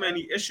things, so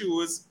many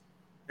issues.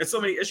 It's so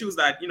many issues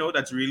that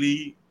that's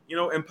really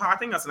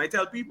impacting us. And I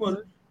tell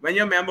people, when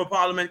your member of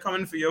parliament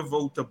coming for your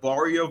vote, to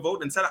borrow your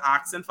vote, instead of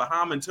asking for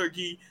ham and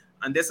turkey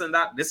and this and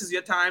that, this is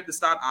your time to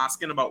start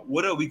asking about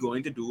what are we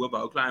going to do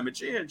about climate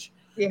change.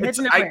 You're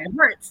hitting it where it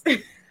hurts.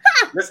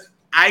 Listen,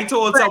 I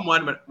told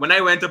someone when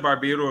I went to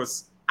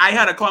Barbados, I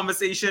had a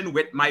conversation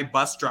with my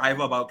bus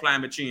driver about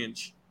climate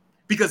change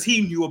because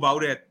he knew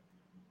about it.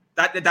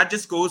 That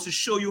just goes to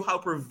show you how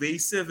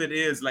pervasive it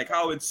is, like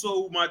how it's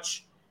so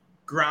much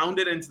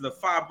grounded into the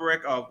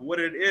fabric of what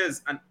it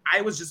is. And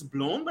I was just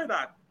blown by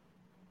that.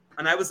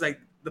 And I was like,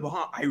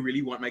 I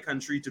really want my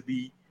country to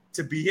be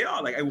here.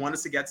 Like I want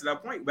us to get to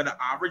that point where the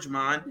average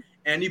man,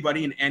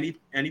 anybody in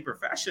any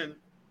profession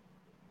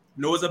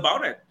knows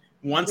about it,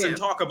 wants to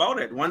talk about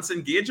it, wants to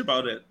engage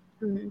about it.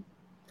 Mm-hmm.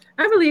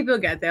 I believe you'll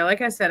get there.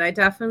 Like I said, I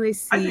definitely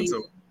see. I think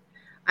so.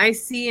 I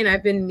see, and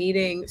I've been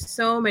meeting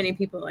so many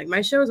people. Like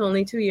my show is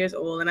only 2 years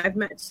old, and I've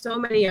met so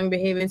many young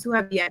Bahamians who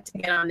have yet to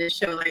get on this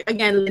show. Like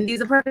again,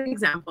 Lindy's a perfect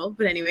example.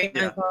 But anyway,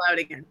 I'll call out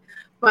again.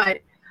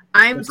 But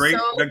I'm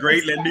the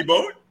great Lindy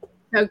Boat.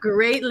 The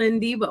great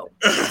Lindy Boat.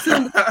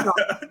 Soon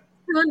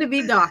to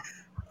be doc.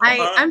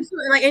 I'm so,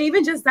 like, and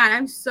even just that,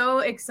 I'm so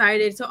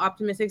excited, so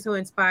optimistic, so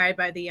inspired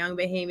by the young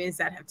Bahamians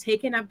that have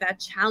taken up that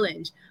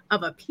challenge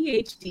of a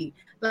PhD.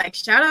 Like,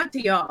 shout out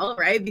to y'all,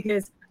 right?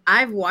 Because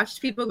I've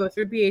watched people go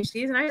through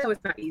PhDs, and I know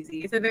it's not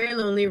easy. It's a very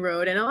lonely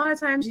road, and a lot of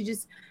times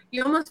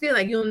you almost feel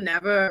like you'll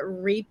never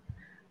reap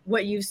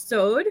what you've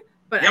sowed.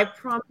 But I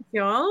promise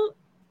y'all,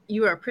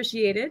 you are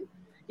appreciated.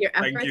 Your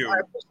efforts are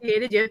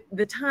appreciated.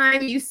 The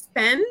time you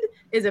spend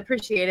is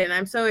appreciated. And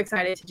I'm so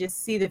excited to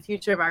just see the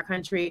future of our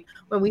country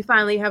when we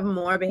finally have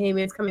more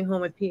Bahamians coming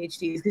home with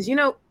PhDs. Because,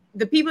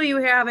 the people you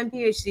have in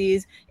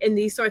PhDs in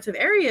these sorts of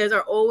areas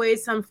are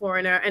always some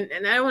foreigner. And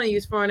I don't want to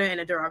use foreigner in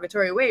a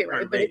derogatory way,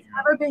 right? But it's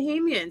our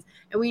Bahamians.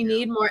 And we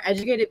need more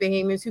educated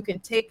Bahamians who can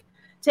take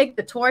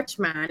the torch,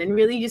 man, and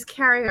really just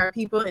carry our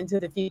people into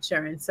the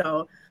future. And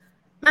so,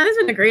 man, it's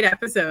been a great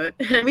episode.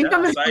 We've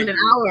come in an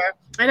hour.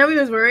 I know we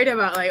was worried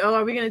about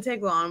are we going to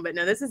take long? But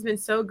no, this has been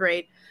so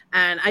great.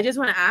 And I just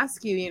want to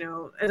ask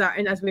you,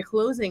 as we're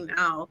closing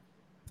now,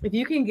 if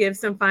you can give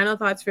some final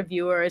thoughts for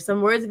viewers,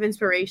 some words of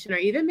inspiration, or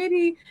even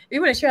maybe you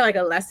want to share like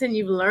a lesson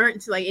you've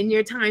learned like in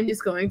your time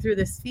just going through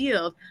this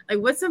field. Like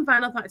what's some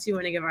final thoughts you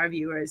want to give our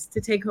viewers to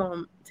take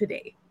home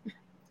today?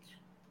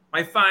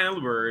 My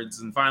final words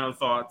and final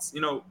thoughts,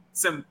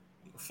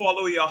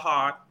 follow your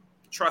heart,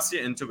 trust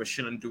your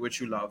intuition, and do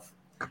what you love.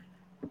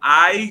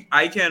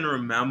 I can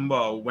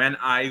remember when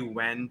I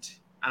went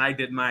and I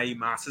did my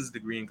master's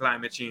degree in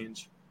climate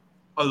change,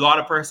 a lot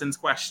of persons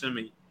questioned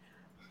me.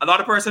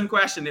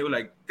 They were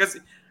like, because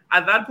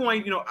at that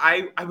point,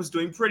 I was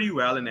doing pretty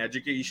well in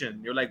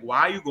education. You're like,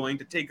 why are you going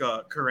to take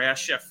a career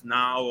shift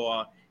now?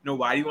 Or,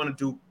 why do you want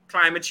to do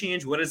climate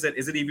change? What is it?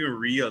 Is it even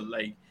real?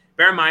 Like,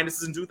 bear in mind,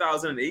 this is in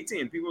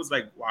 2018. People was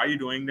like, why are you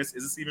doing this?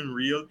 Is this even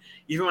real?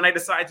 Even when I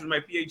decided to do my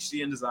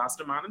PhD in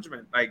disaster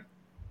management, like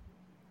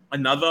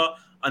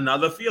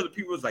another field,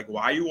 people was like,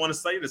 why do you want to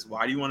study this?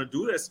 Why do you want to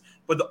do this?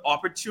 But the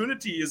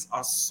opportunities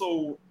are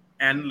so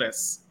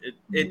endless.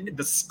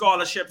 The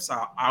scholarships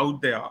are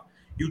out there.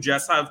 You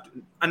just have to,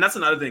 and that's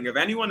another thing. If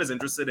anyone is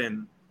interested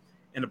in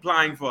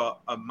applying for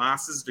a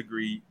master's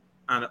degree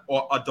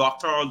or a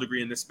doctoral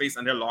degree in this space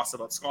and they're lost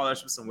about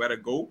scholarships and where to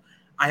go,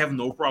 I have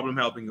no problem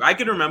helping you. I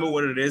can remember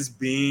what it is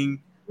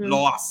being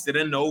lost,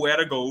 didn't know where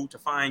to go to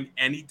find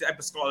any type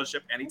of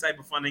scholarship, any type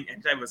of funding,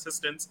 any type of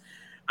assistance.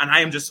 And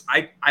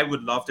I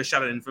would love to share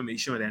that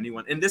information with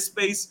anyone in this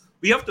space.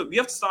 We have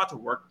to start to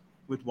work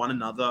with one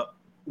another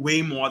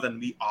way more than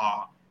we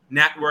are,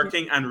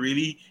 networking and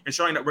really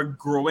ensuring that we're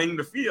growing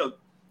the field.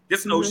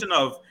 This notion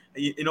of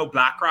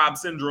black crab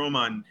syndrome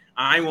and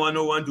I want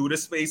no one do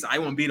this space, I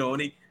won't be the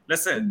only.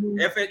 Listen,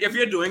 if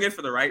you're doing it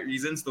for the right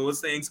reasons, those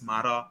things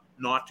matter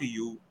not to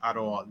you at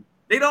all.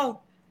 They don't,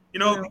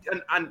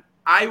 and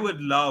I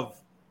would love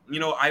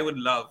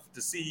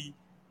to see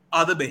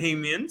other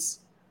Bahamians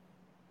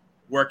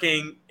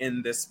working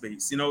in this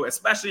space,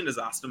 especially in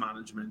disaster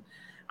management.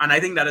 And I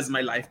think that is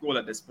my life goal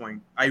at this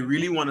point. I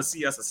really want to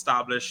see us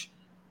establish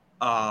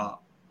a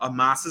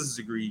master's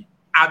degree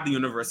at the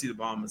University of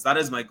the Bahamas. That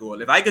is my goal.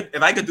 If I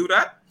could do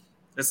that,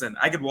 listen,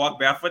 I could walk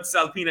barefoot,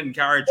 sell peanut and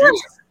carrot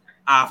juice.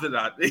 after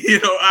that.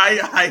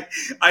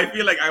 I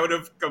feel like I would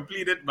have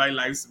completed my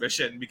life's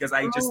mission, because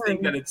I just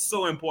think that it's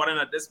so important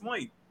at this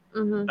point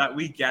that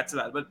we get to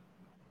that. But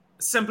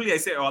simply, I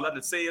say all that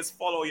to say is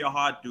follow your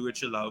heart, do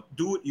what you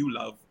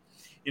love,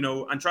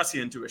 and trust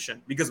your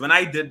intuition. Because when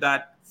I did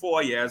that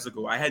 4 years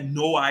ago, I had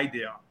no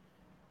idea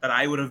that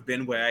I would have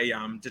been where I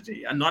am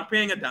today, and not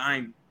paying a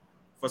dime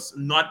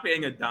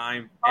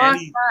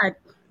any. God.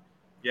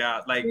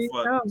 Yeah, like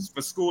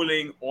for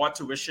schooling or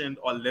tuition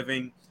or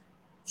living.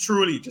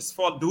 Truly, just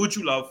do what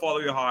you love, follow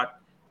your heart,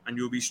 and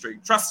you'll be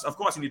straight. Trust, of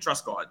course, you need to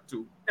trust God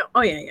too.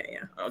 Oh yeah.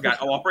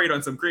 I'll operate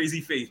on some crazy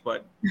faith,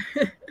 but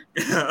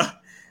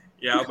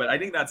yeah, but I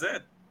think that's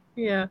it.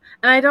 Yeah,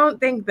 and I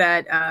don't think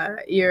that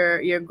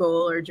your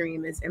goal or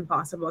dream is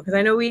impossible, because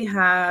I know we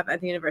have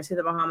at the University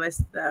of the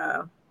Bahamas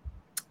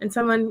and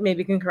someone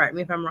maybe can correct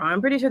me if I'm wrong.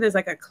 I'm pretty sure there's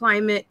like a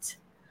climate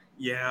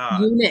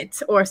unit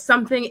or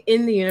something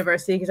in the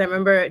university, because I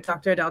remember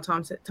Dr. Adele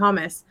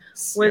Thomas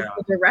was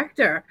the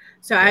director.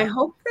 So I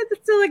hope that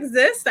it still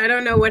exists. I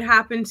don't know what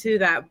happened to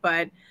that,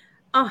 but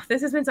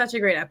this has been such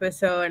a great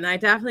episode, and I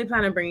definitely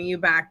plan on bringing you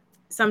back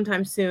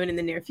sometime soon in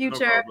the near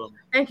future. No,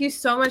 thank you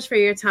so much for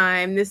your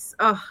time.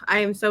 I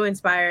am so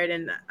inspired,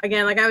 and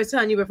again, like I was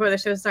telling you before the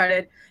show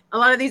started, a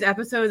lot of these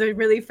episodes are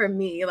really for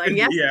me. Like,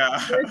 yes,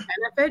 there's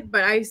benefit,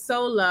 but I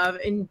so love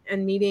in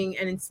meeting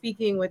and in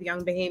speaking with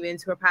young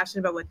Bahamians who are passionate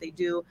about what they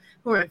do,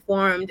 who are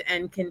informed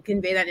and can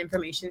convey that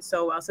information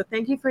so well. So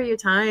thank you for your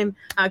time.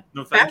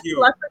 No, thank you. Best of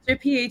luck with your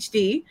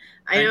PhD.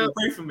 I know.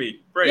 Pray for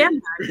me. Pray. Yeah,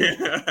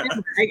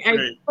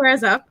 I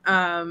prayers up.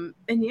 And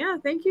yeah,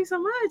 thank you so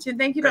much, and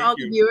thank you to all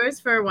the viewers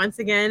for once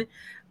again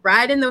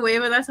riding the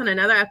wave with us on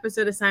another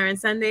episode of Siren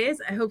Sundays.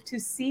 I hope to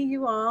see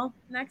you all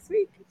next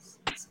week.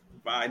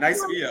 Bye. Nice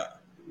to be here.